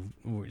go,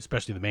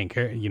 especially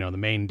the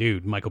main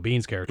dude, Michael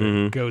Bihn's character,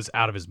 mm-hmm. goes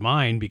out of his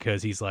mind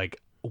because he's like,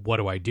 what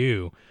do I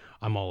do?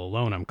 I'm all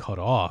alone. I'm cut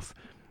off.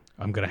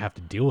 I'm going to have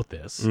to deal with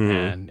this. Mm-hmm.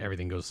 And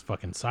everything goes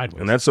fucking sideways.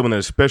 And that's someone that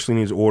especially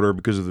needs order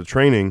because of the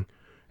training.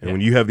 And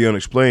when you have the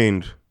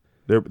unexplained,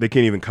 they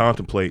can't even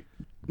contemplate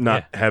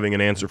not having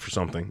an answer for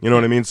something. You know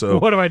what I mean? So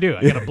what do? I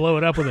got to blow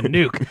it up with a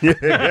nuke.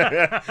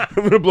 I'm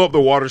going to blow up the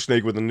water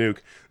snake with a nuke.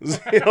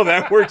 See how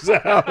that works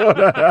out.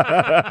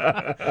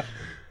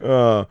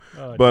 All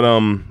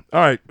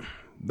right.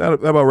 That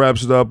about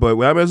wraps it up. But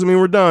that doesn't mean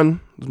we're done.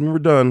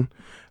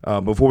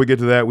 Before we get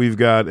to that, we've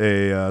got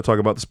a talk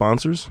about the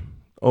sponsors.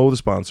 Oh, the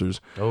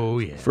sponsors. Oh,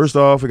 yeah. First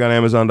off, we got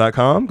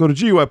Amazon.com. Go to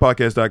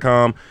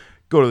GUIPodcast.com.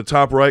 Go to the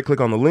top right, click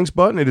on the links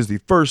button. It is the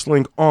first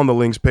link on the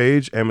links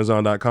page,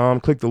 Amazon.com.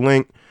 Click the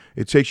link.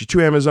 It takes you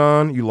to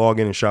Amazon. You log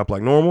in and shop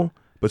like normal.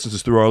 But since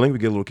it's through our link, we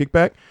get a little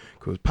kickback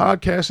because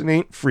podcasting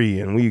ain't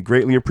free, and we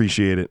greatly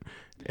appreciate it.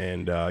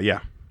 And,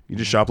 you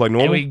just shop like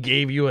normal. And we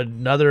gave you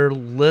another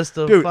list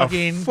of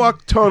a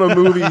fuck ton of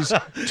movies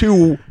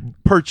to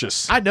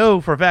purchase. I know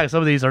for a fact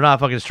some of these are not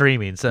fucking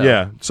streaming. So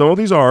yeah, some of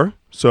these are.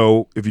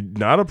 So if you're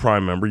not a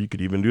Prime member, you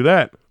could even do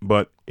that.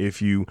 But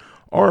if you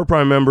are a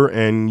Prime member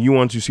and you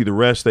want to see the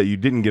rest that you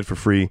didn't get for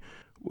free,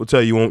 we'll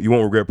tell you you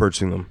won't regret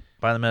purchasing them.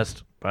 Buy the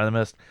Mist. Buy the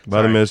Mist.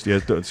 Yeah,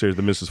 seriously,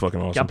 the Mist is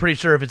fucking awesome. I'm pretty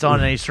sure if it's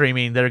on any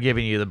streaming, they're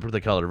giving you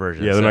the colored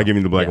version. Yeah, they're not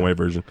giving you the black and white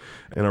version.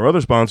 And our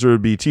other sponsor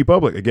would be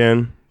TeePublic.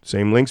 Again,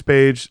 same links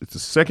page. It's the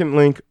second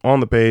link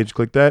on the page.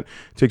 Click that.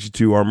 It takes you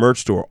to our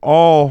merch store.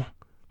 All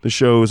the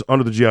shows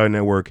under the GI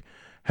Network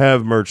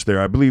have merch there.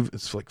 I believe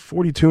it's like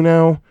 42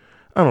 now.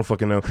 I don't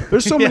fucking know.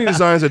 There's so many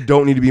designs that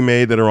don't need to be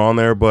made that are on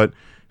there, but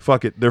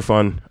fuck it. They're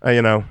fun.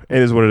 It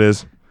is what it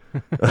is.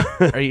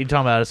 Are you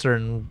talking about a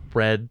certain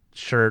red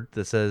shirt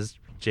that says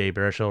Jay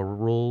Baruchel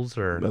rules,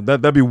 or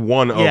that'd be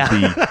one of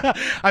the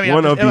I mean,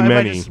 one of the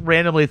many. I just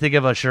randomly think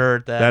of a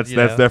shirt that's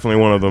definitely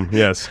one of them.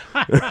 Yes,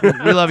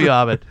 we love you,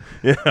 Ahmed.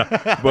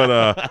 Yeah,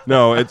 but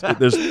no,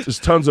 there's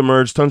tons of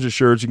merch, tons of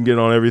shirts. You can get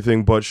on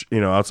everything, but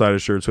outside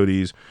of shirts,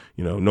 hoodies,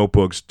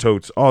 notebooks,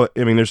 totes. All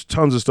there's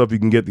tons of stuff you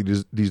can get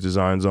these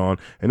designs on,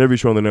 and every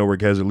show on the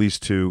network has at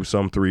least 2,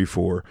 some 3,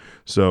 4.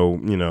 So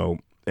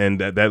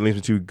And that leads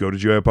me to go to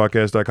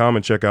GIPodcast.com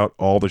and check out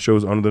all the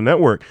shows under the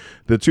network.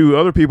 The 2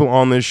 other people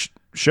on this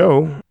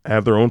show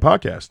have their own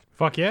podcast.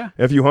 Fuck yeah.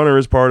 FU Hunter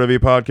is part of a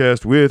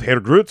podcast with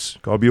Herr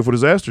Grutz called Beautiful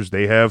Disasters.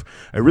 They have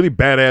a really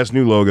badass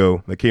new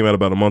logo that came out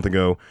about a month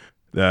ago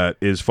that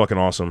is fucking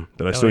awesome,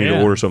 that I still need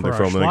to order something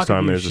from the next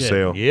time there's a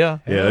sale. Yeah.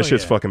 That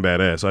shit's fucking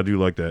badass. I do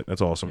like that.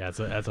 That's awesome. Yeah,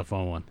 that's a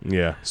fun one.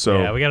 Yeah. So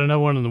yeah, we got another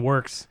one in the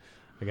works.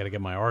 I got to get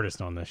my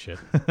artist on this shit.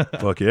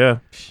 Fuck yeah.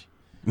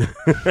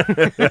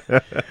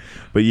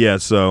 But yeah,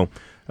 so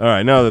all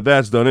right, now that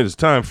that's done, it is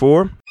time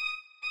for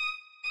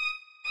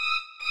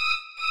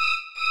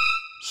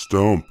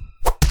Stump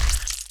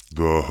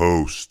the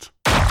Host.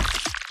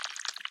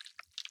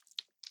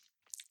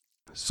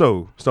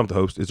 So, Stump the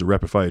Host is a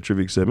rapid-fire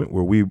trivia segment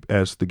where we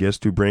ask the guests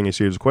to bring a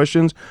series of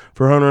questions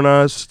for Hunter and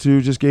us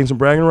to just gain some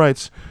bragging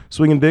rights,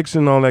 swinging dicks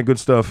and all that good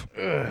stuff.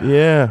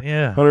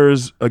 Yeah. Hunter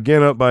is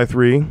again up by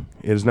 3.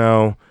 It is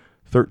now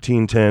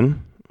 13-10.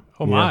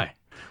 Oh, my.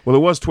 Well, it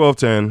was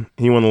 12-10.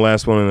 He won the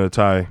last one in a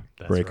tie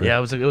breaker. Right. Yeah,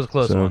 it was a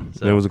close one.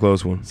 So. It was a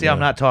close one. See, I'm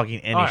not talking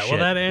any all right, shit. Well,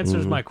 that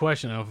answers my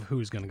question of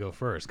who's going to go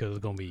first, because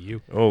it's going to be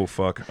you. Oh,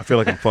 fuck. I feel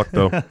like I'm fucked,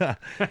 though.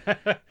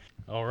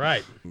 All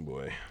right.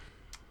 Boy.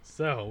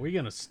 So we're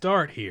going to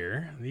start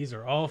here. These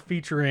are all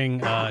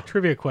featuring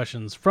trivia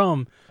questions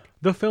from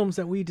the films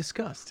that we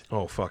discussed.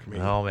 Oh, fuck me.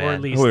 Oh, man. Or at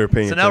least,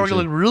 so now we're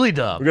going to look really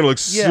dumb. We're going to look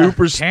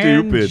super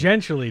stupid.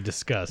 Tangentially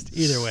discussed.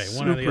 Either way.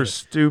 One or the super other.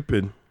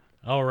 stupid.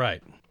 All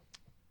right.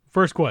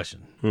 First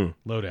question.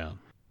 Lowdown.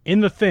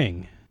 In The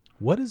Thing,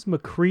 what is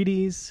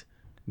McCready's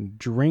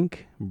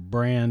drink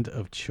brand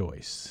of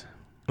choice?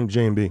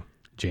 J&B.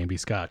 J&B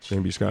Scotch.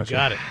 J&B Scotch.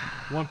 Got it.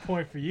 1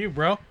 point for you,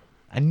 bro.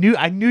 I knew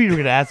you were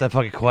gonna ask that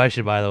fucking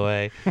question. By the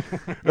way,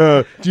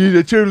 Dude,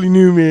 I totally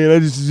knew, man. I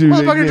just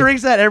motherfucker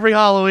drinks that every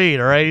Halloween.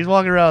 All right, he's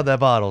walking around with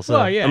that bottle. So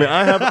Well, yeah.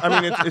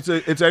 I mean,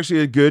 it's actually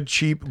a good,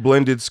 cheap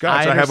blended Scotch.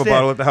 I have a understand,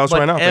 bottle at the house but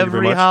right now. Thank you very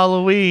every much.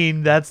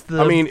 Halloween, that's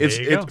the. I mean, There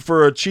you go. it's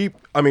for a cheap.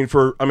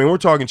 We're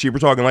talking cheap. We're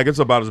talking like it's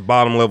about as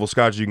bottom level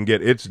Scotch you can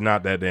get. It's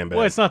not that damn bad.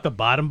 Well, it's not the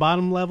bottom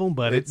level,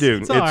 but it's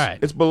all right.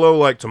 It's below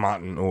like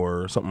Tomatin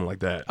or something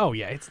like that. Oh,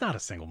 yeah. It's not a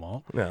single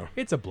malt. No,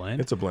 It's a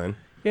blend. it's a blend.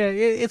 Yeah,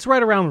 it's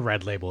right around the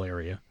Red Label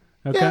area.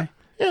 Okay?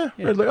 Yeah.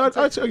 Red Label.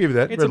 I'll give you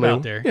that. It's Red about Label.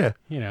 there. Yeah.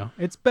 You know,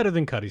 it's better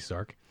than Cuddy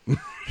Stark.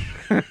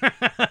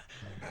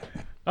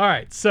 All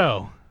right,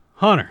 so,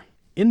 Hunter,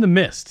 in The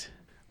Mist,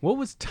 what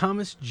was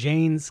Thomas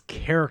Jane's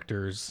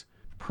character's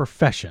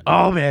profession?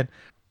 oh man,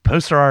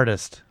 poster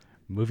artist.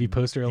 Movie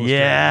poster illustrator.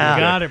 Yeah.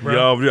 You got it, bro.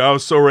 Yo, dude, I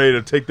was so ready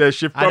to take that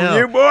shit I from know.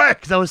 you, boy.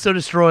 Because I was so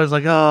destroyed. I was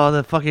like, oh,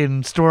 the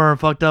fucking storm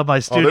fucked up my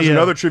studio. Oh, there's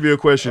another trivia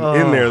question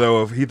in there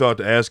though. If he thought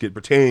to ask it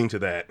pertaining to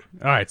that,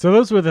 All right, so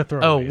those were the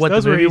throwaways. Oh, what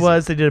those the were movie easy.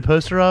 was? They did a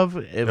poster of.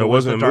 It it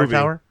wasn't the a Dark movie.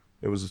 Tower.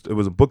 It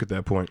was a book at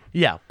that point.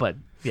 Yeah, but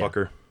yeah.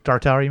 Fucker.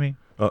 Dark Tower, you mean?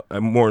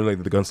 More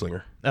like the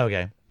Gunslinger.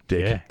 Okay.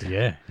 Dick.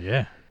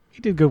 Yeah. He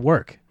did good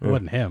work. It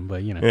wasn't him,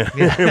 but, you know. Yeah,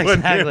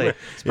 exactly.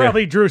 It's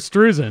probably Drew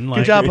Struzan. Like,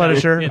 Good job,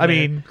 Punisher. in I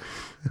there. mean,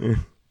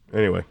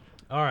 Anyway,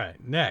 All right,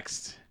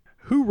 next.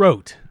 Who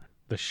wrote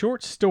the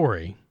short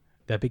story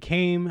that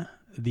became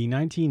the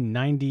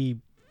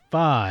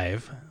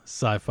 1995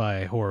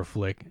 sci-fi horror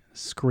flick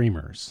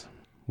Screamers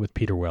with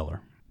Peter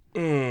Weller?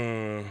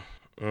 so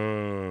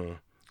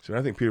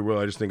I think Peter Will.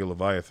 I just think of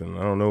Leviathan.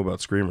 I don't know about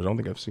Screamers. I don't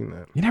think I've seen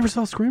that. You never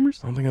saw Screamers?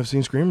 I don't think I've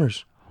seen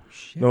Screamers.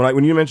 Shit. No, like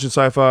when you mention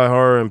sci-fi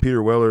horror and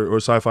Peter Weller or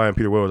sci-fi and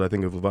Peter Weller, I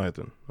think of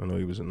Leviathan. I know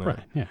he was in that. Right,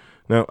 yeah.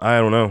 No, I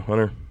don't know,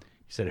 Hunter. you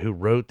said who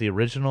wrote the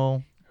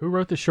original? Who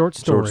wrote the short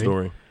story, Short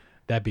story.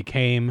 that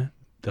became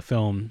the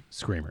film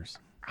Screamers?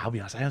 I'll be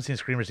honest, I haven't seen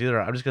Screamers either.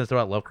 I'm just gonna throw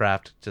out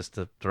Lovecraft just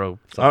to throw.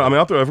 I mean,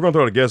 if we're gonna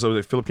throw out a guess, I was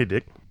like Philip K.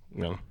 Dick.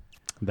 No.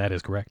 That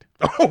is correct.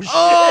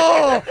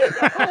 Oh,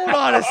 hold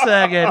on a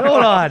second.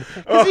 Hold on,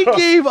 because he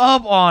gave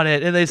up on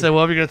it, and they said,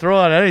 "Well, if you're gonna throw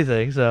out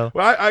anything, so."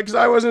 Well, because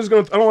I wasn't just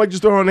gonna. I don't like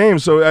just throwing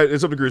names, so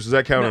it's up to Bruce. Does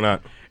that count or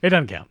not? It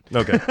doesn't count.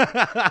 Okay.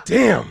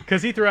 Damn.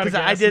 Because he threw out a 'Cause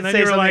guess, I did and then say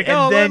you were something, like, and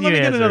oh, then let me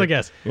you get another answered.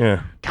 guess.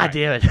 Yeah. God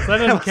damn it! that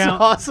doesn't That was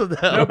count. awesome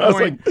though. No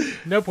point.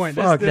 No point.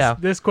 Fuck.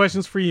 This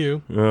question's for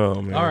you.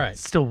 Oh man. All right.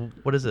 Still,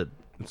 what is it?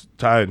 It's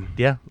tied.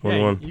 Yeah.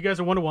 1-1. You guys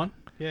are 1-1.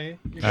 Yeah. You're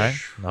All right.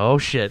 Oh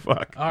shit.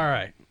 Fuck. All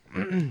right.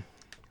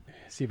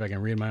 See if I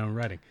can read my own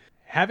writing.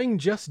 Having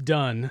just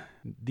done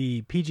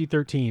the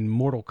PG-13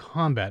 Mortal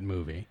Kombat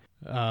movie,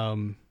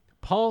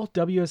 Paul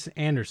W.S.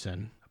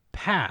 Anderson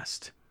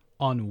passed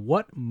on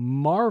what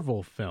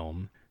Marvel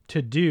film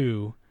to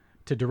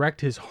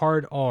direct his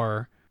hard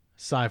R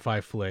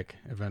sci-fi flick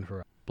Event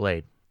Horizon.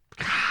 Blade.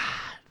 God,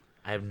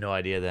 I have no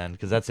idea then,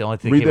 because that's the only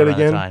thing Read that came that out at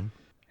the again. time.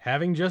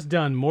 Having just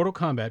done Mortal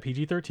Kombat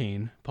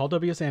PG-13, Paul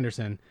W.S.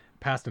 Anderson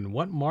passed on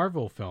what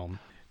Marvel film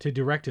to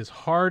direct his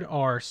hard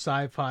R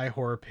sci-fi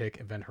horror pick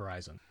Event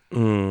Horizon.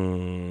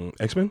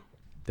 X-Men.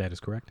 That is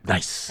correct.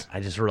 Nice. I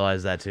just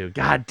realized that too.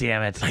 God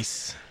damn it.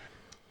 Nice.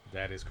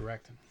 That is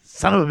correct.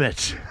 Son of a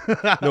bitch.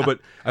 No, but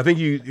I think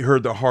you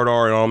heard the hard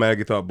R and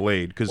automatically thought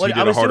Blade because Well, he I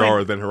did a was hard doing-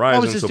 R than I was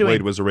Horizon, just so Blade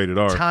doing was a rated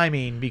R.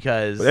 Timing,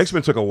 because But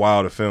X-Men took a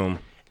while to film.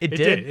 it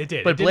did. It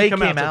did. But It didn't Blade come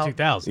came out till out.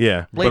 2000.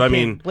 Yeah, Blade but I came,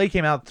 mean, Blade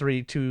came out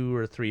 2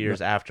 or 3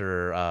 years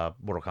after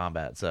Mortal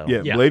Kombat. So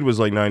yeah, Blade was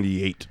like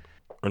 98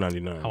 or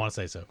 99. I want to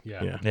say so.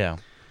 Yeah. Yeah,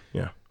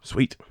 yeah.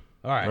 Sweet.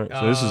 All right. All right,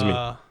 so this is me.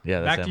 Yeah,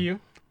 that's Back him. to you.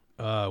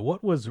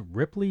 What was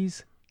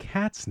Ripley's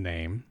cat's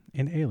name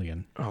in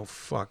Alien? Oh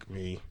fuck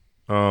me.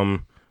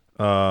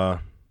 Mr.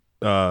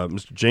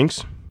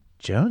 Jinx.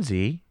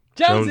 Jonesy.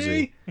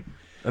 Jonesy.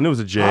 I knew it was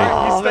a J.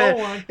 Oh, stole man.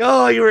 one.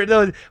 Oh, you were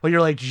no. Well,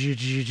 you're like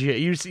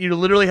you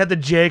literally had the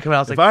J come out. I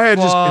was If like,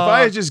 I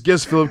had just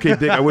guessed Philip K.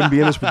 Dick, I wouldn't be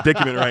in this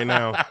predicament right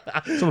now.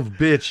 Son of a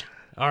bitch.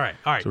 All right.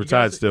 So we're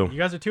tied still. You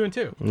guys are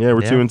 2-2. Yeah,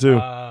 we're Yeah.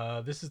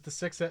 2-2. This is the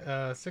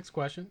sixth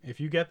question. If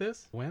you get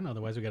this, win.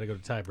 Otherwise, we got to go to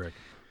tiebreak.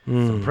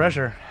 some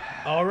pressure.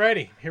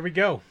 Alrighty, here we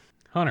go.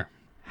 Hunter,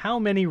 how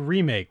many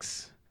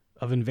remakes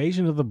of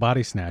Invasion of the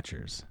Body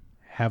Snatchers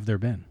have there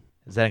been?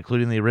 Is that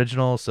including the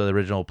original? So the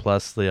original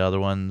plus the other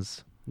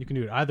ones. You can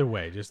do it either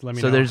way. Just let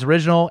me So know. there's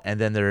original, and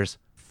then there's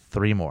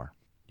 3 more.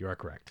 You are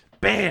correct.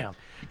 Bam!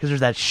 Because there's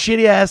that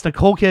shitty ass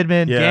Nicole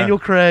Kidman, Yeah. Daniel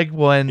Craig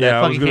one Yeah, that I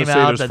was fucking going came to say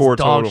out. there's That's 4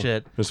 dog total.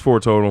 shit. There's 4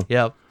 total.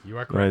 Yep. You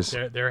are correct.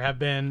 Nice. There have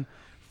been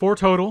 4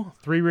 total,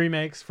 3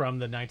 remakes from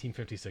the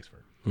 1956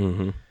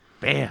 version.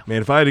 Bam.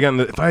 Man, if I had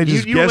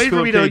just You guessed wait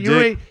for me Philip to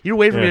K. Dick. you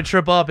wait for me Yeah. to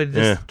trip up and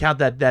just Yeah. count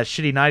that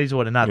shitty '90s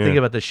one and not Yeah. think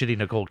about the shitty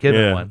Nicole Kidman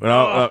Yeah. one.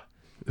 But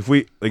if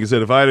we, like I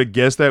said, if I had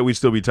guessed that, we'd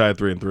still be tied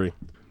 3-3.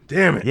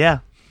 Damn it. Yeah,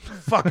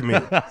 Fuck me.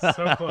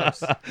 So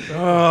close.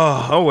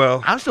 Oh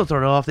well. I'm still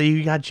thrown off that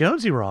you got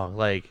Jonesy wrong.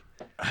 Like,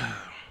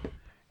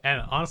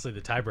 And honestly,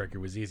 the tiebreaker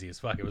was easy as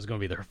fuck. It was going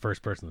to be the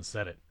first person that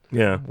said it.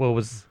 Yeah. What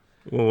was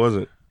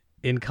it?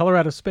 In Color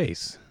Out of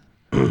Space,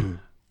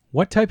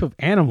 what type of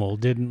animal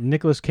did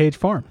Nicolas Cage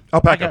farm?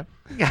 Alpaca.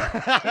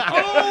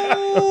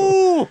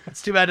 Oh,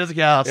 it's too bad it doesn't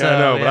count. Yeah, I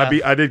know, but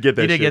I did get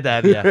that. You did shit.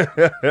 get that, yeah.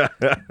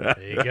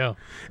 There you go.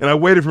 And I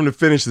waited for him to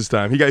finish this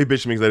time. He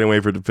bitched me because I didn't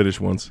wait for it to finish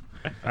once.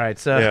 All right,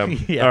 so Yeah.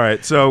 yeah. All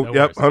right. So No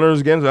yep, worries.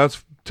 Hunters again. So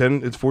that's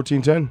 10. It's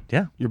 14-10.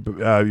 Yeah.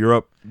 You're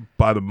up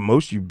by the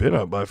most you've been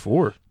up by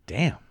 4.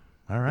 Damn.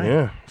 All right.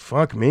 Yeah.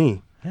 Fuck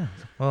me. Yeah.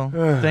 Well,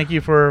 thank you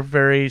for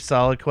very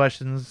solid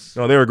questions.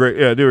 No, they were great.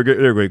 Yeah, they were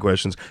great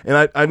questions.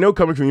 And I know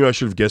coming from you, I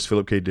should have guessed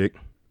Philip K. Dick.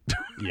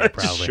 Yeah,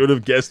 probably. Should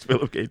have guessed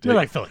Philip K. Dick. You're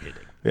like Philip K.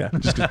 Dick. Yeah.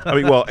 I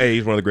mean, well,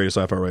 he's one of the greatest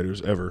sci-fi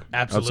writers ever.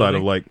 Absolutely. Outside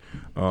of like,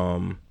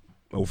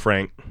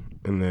 Frank,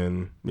 and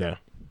then yeah.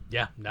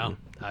 Yeah, no.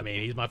 I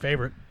mean, he's my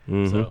favorite.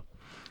 Mm-hmm. So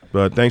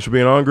But thanks for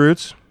being on,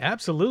 Groots.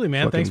 absolutely,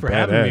 man. Fucking Thanks for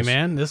having me, badass.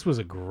 man. This was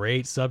a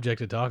great subject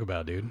to talk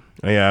about, dude.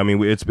 Yeah, I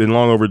mean, it's been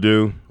long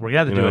overdue. We're gonna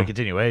have to You do know. a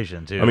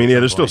continuation too. I mean, at yeah,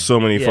 some there's still point. so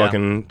many Yeah.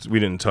 fucking we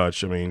didn't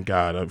touch. I mean,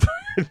 God,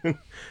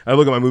 I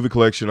look at my movie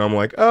collection. I'm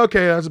like,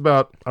 okay, I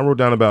wrote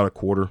down about a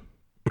quarter.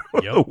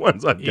 The Yep.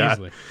 ones I've got.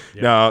 Easily.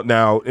 Yep.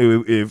 Now,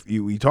 if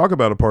we talk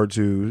about a part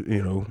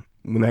 2,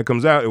 when that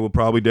comes out, it will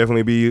probably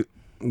definitely be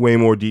way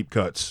more deep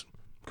cuts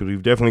because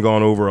we've definitely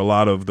gone over a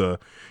lot of the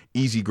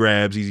easy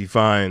grabs, easy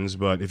finds.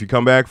 But if you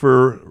come back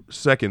for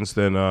seconds,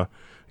 then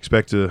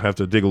expect to have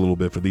to dig a little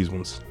bit for these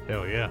ones.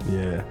 Hell yeah.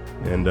 Yeah,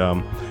 and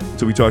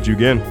until we talk to you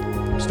again,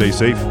 stay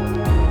safe.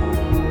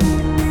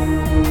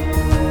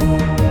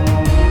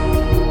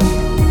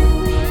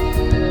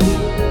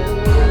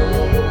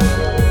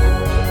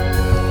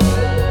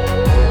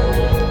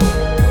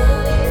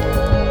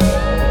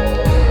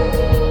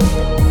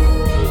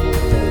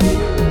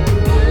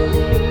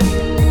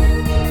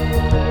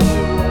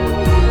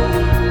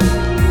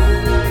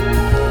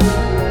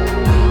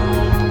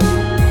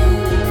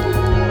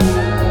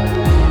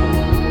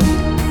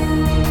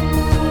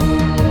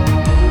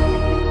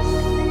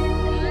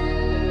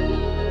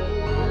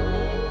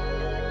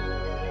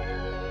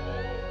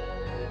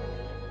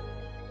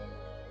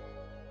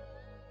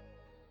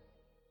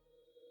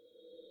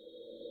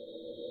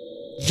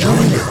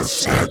 Join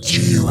us at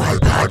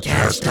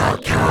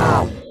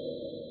GUIPodcast.com.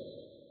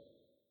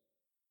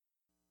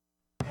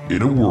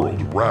 In a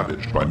world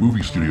ravaged by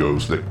movie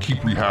studios that keep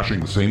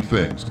rehashing the same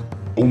things,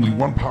 only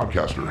one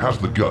podcaster has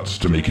the guts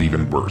to make it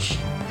even worse.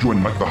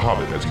 Join Mike the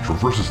Hobbit as he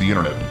traverses the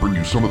internet to bring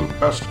you some of the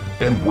best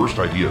and worst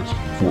ideas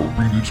for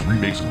reboots,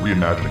 remakes, and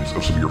reimaginings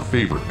of some of your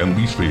favorite and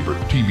least favorite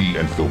TV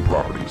and film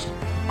properties.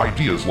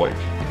 Ideas like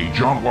a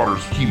John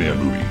Waters He-Man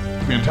movie,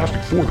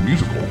 Fantastic Four the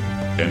musical,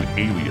 and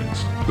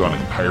Aliens, done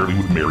entirely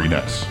with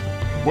marionettes.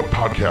 What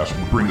podcast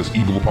would bring this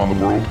evil upon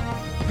the world?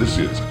 This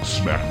is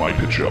Smack My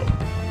Pitch Up.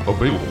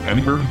 Available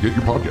anywhere you get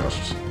your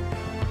podcasts.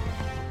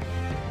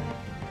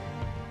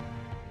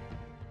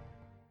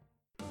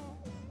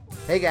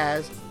 Hey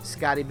guys,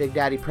 Scotty Big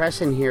Daddy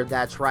Preston here,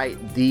 that's right,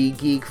 the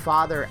Geek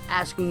Father,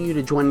 asking you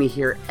to join me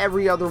here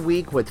every other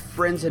week with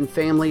friends and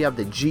family of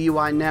the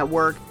GUI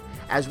Network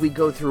as we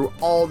go through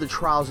all the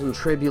trials and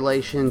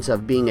tribulations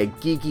of being a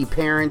geeky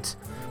parent.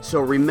 So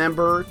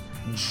remember,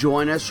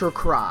 join us or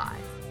cry.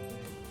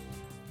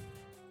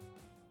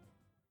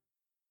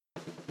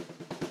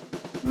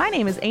 My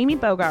name is Amy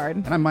Bogard,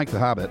 And I'm Mike the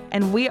Hobbit.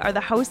 and we are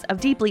the hosts of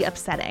Deeply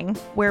Upsetting,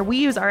 where we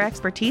use our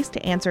expertise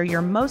to answer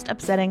your most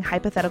upsetting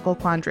hypothetical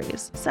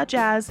quandaries, such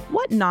as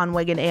what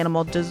non-winged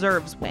animal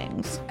deserves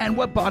wings? And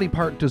what body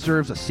part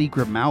deserves a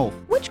secret mouth?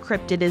 Which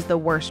cryptid is the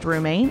worst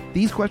roommate?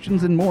 These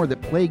questions and more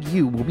that plague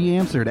you will be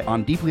answered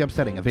on Deeply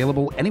Upsetting,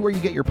 available anywhere you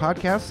get your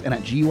podcasts and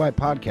at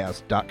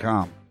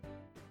GUIPodcast.com.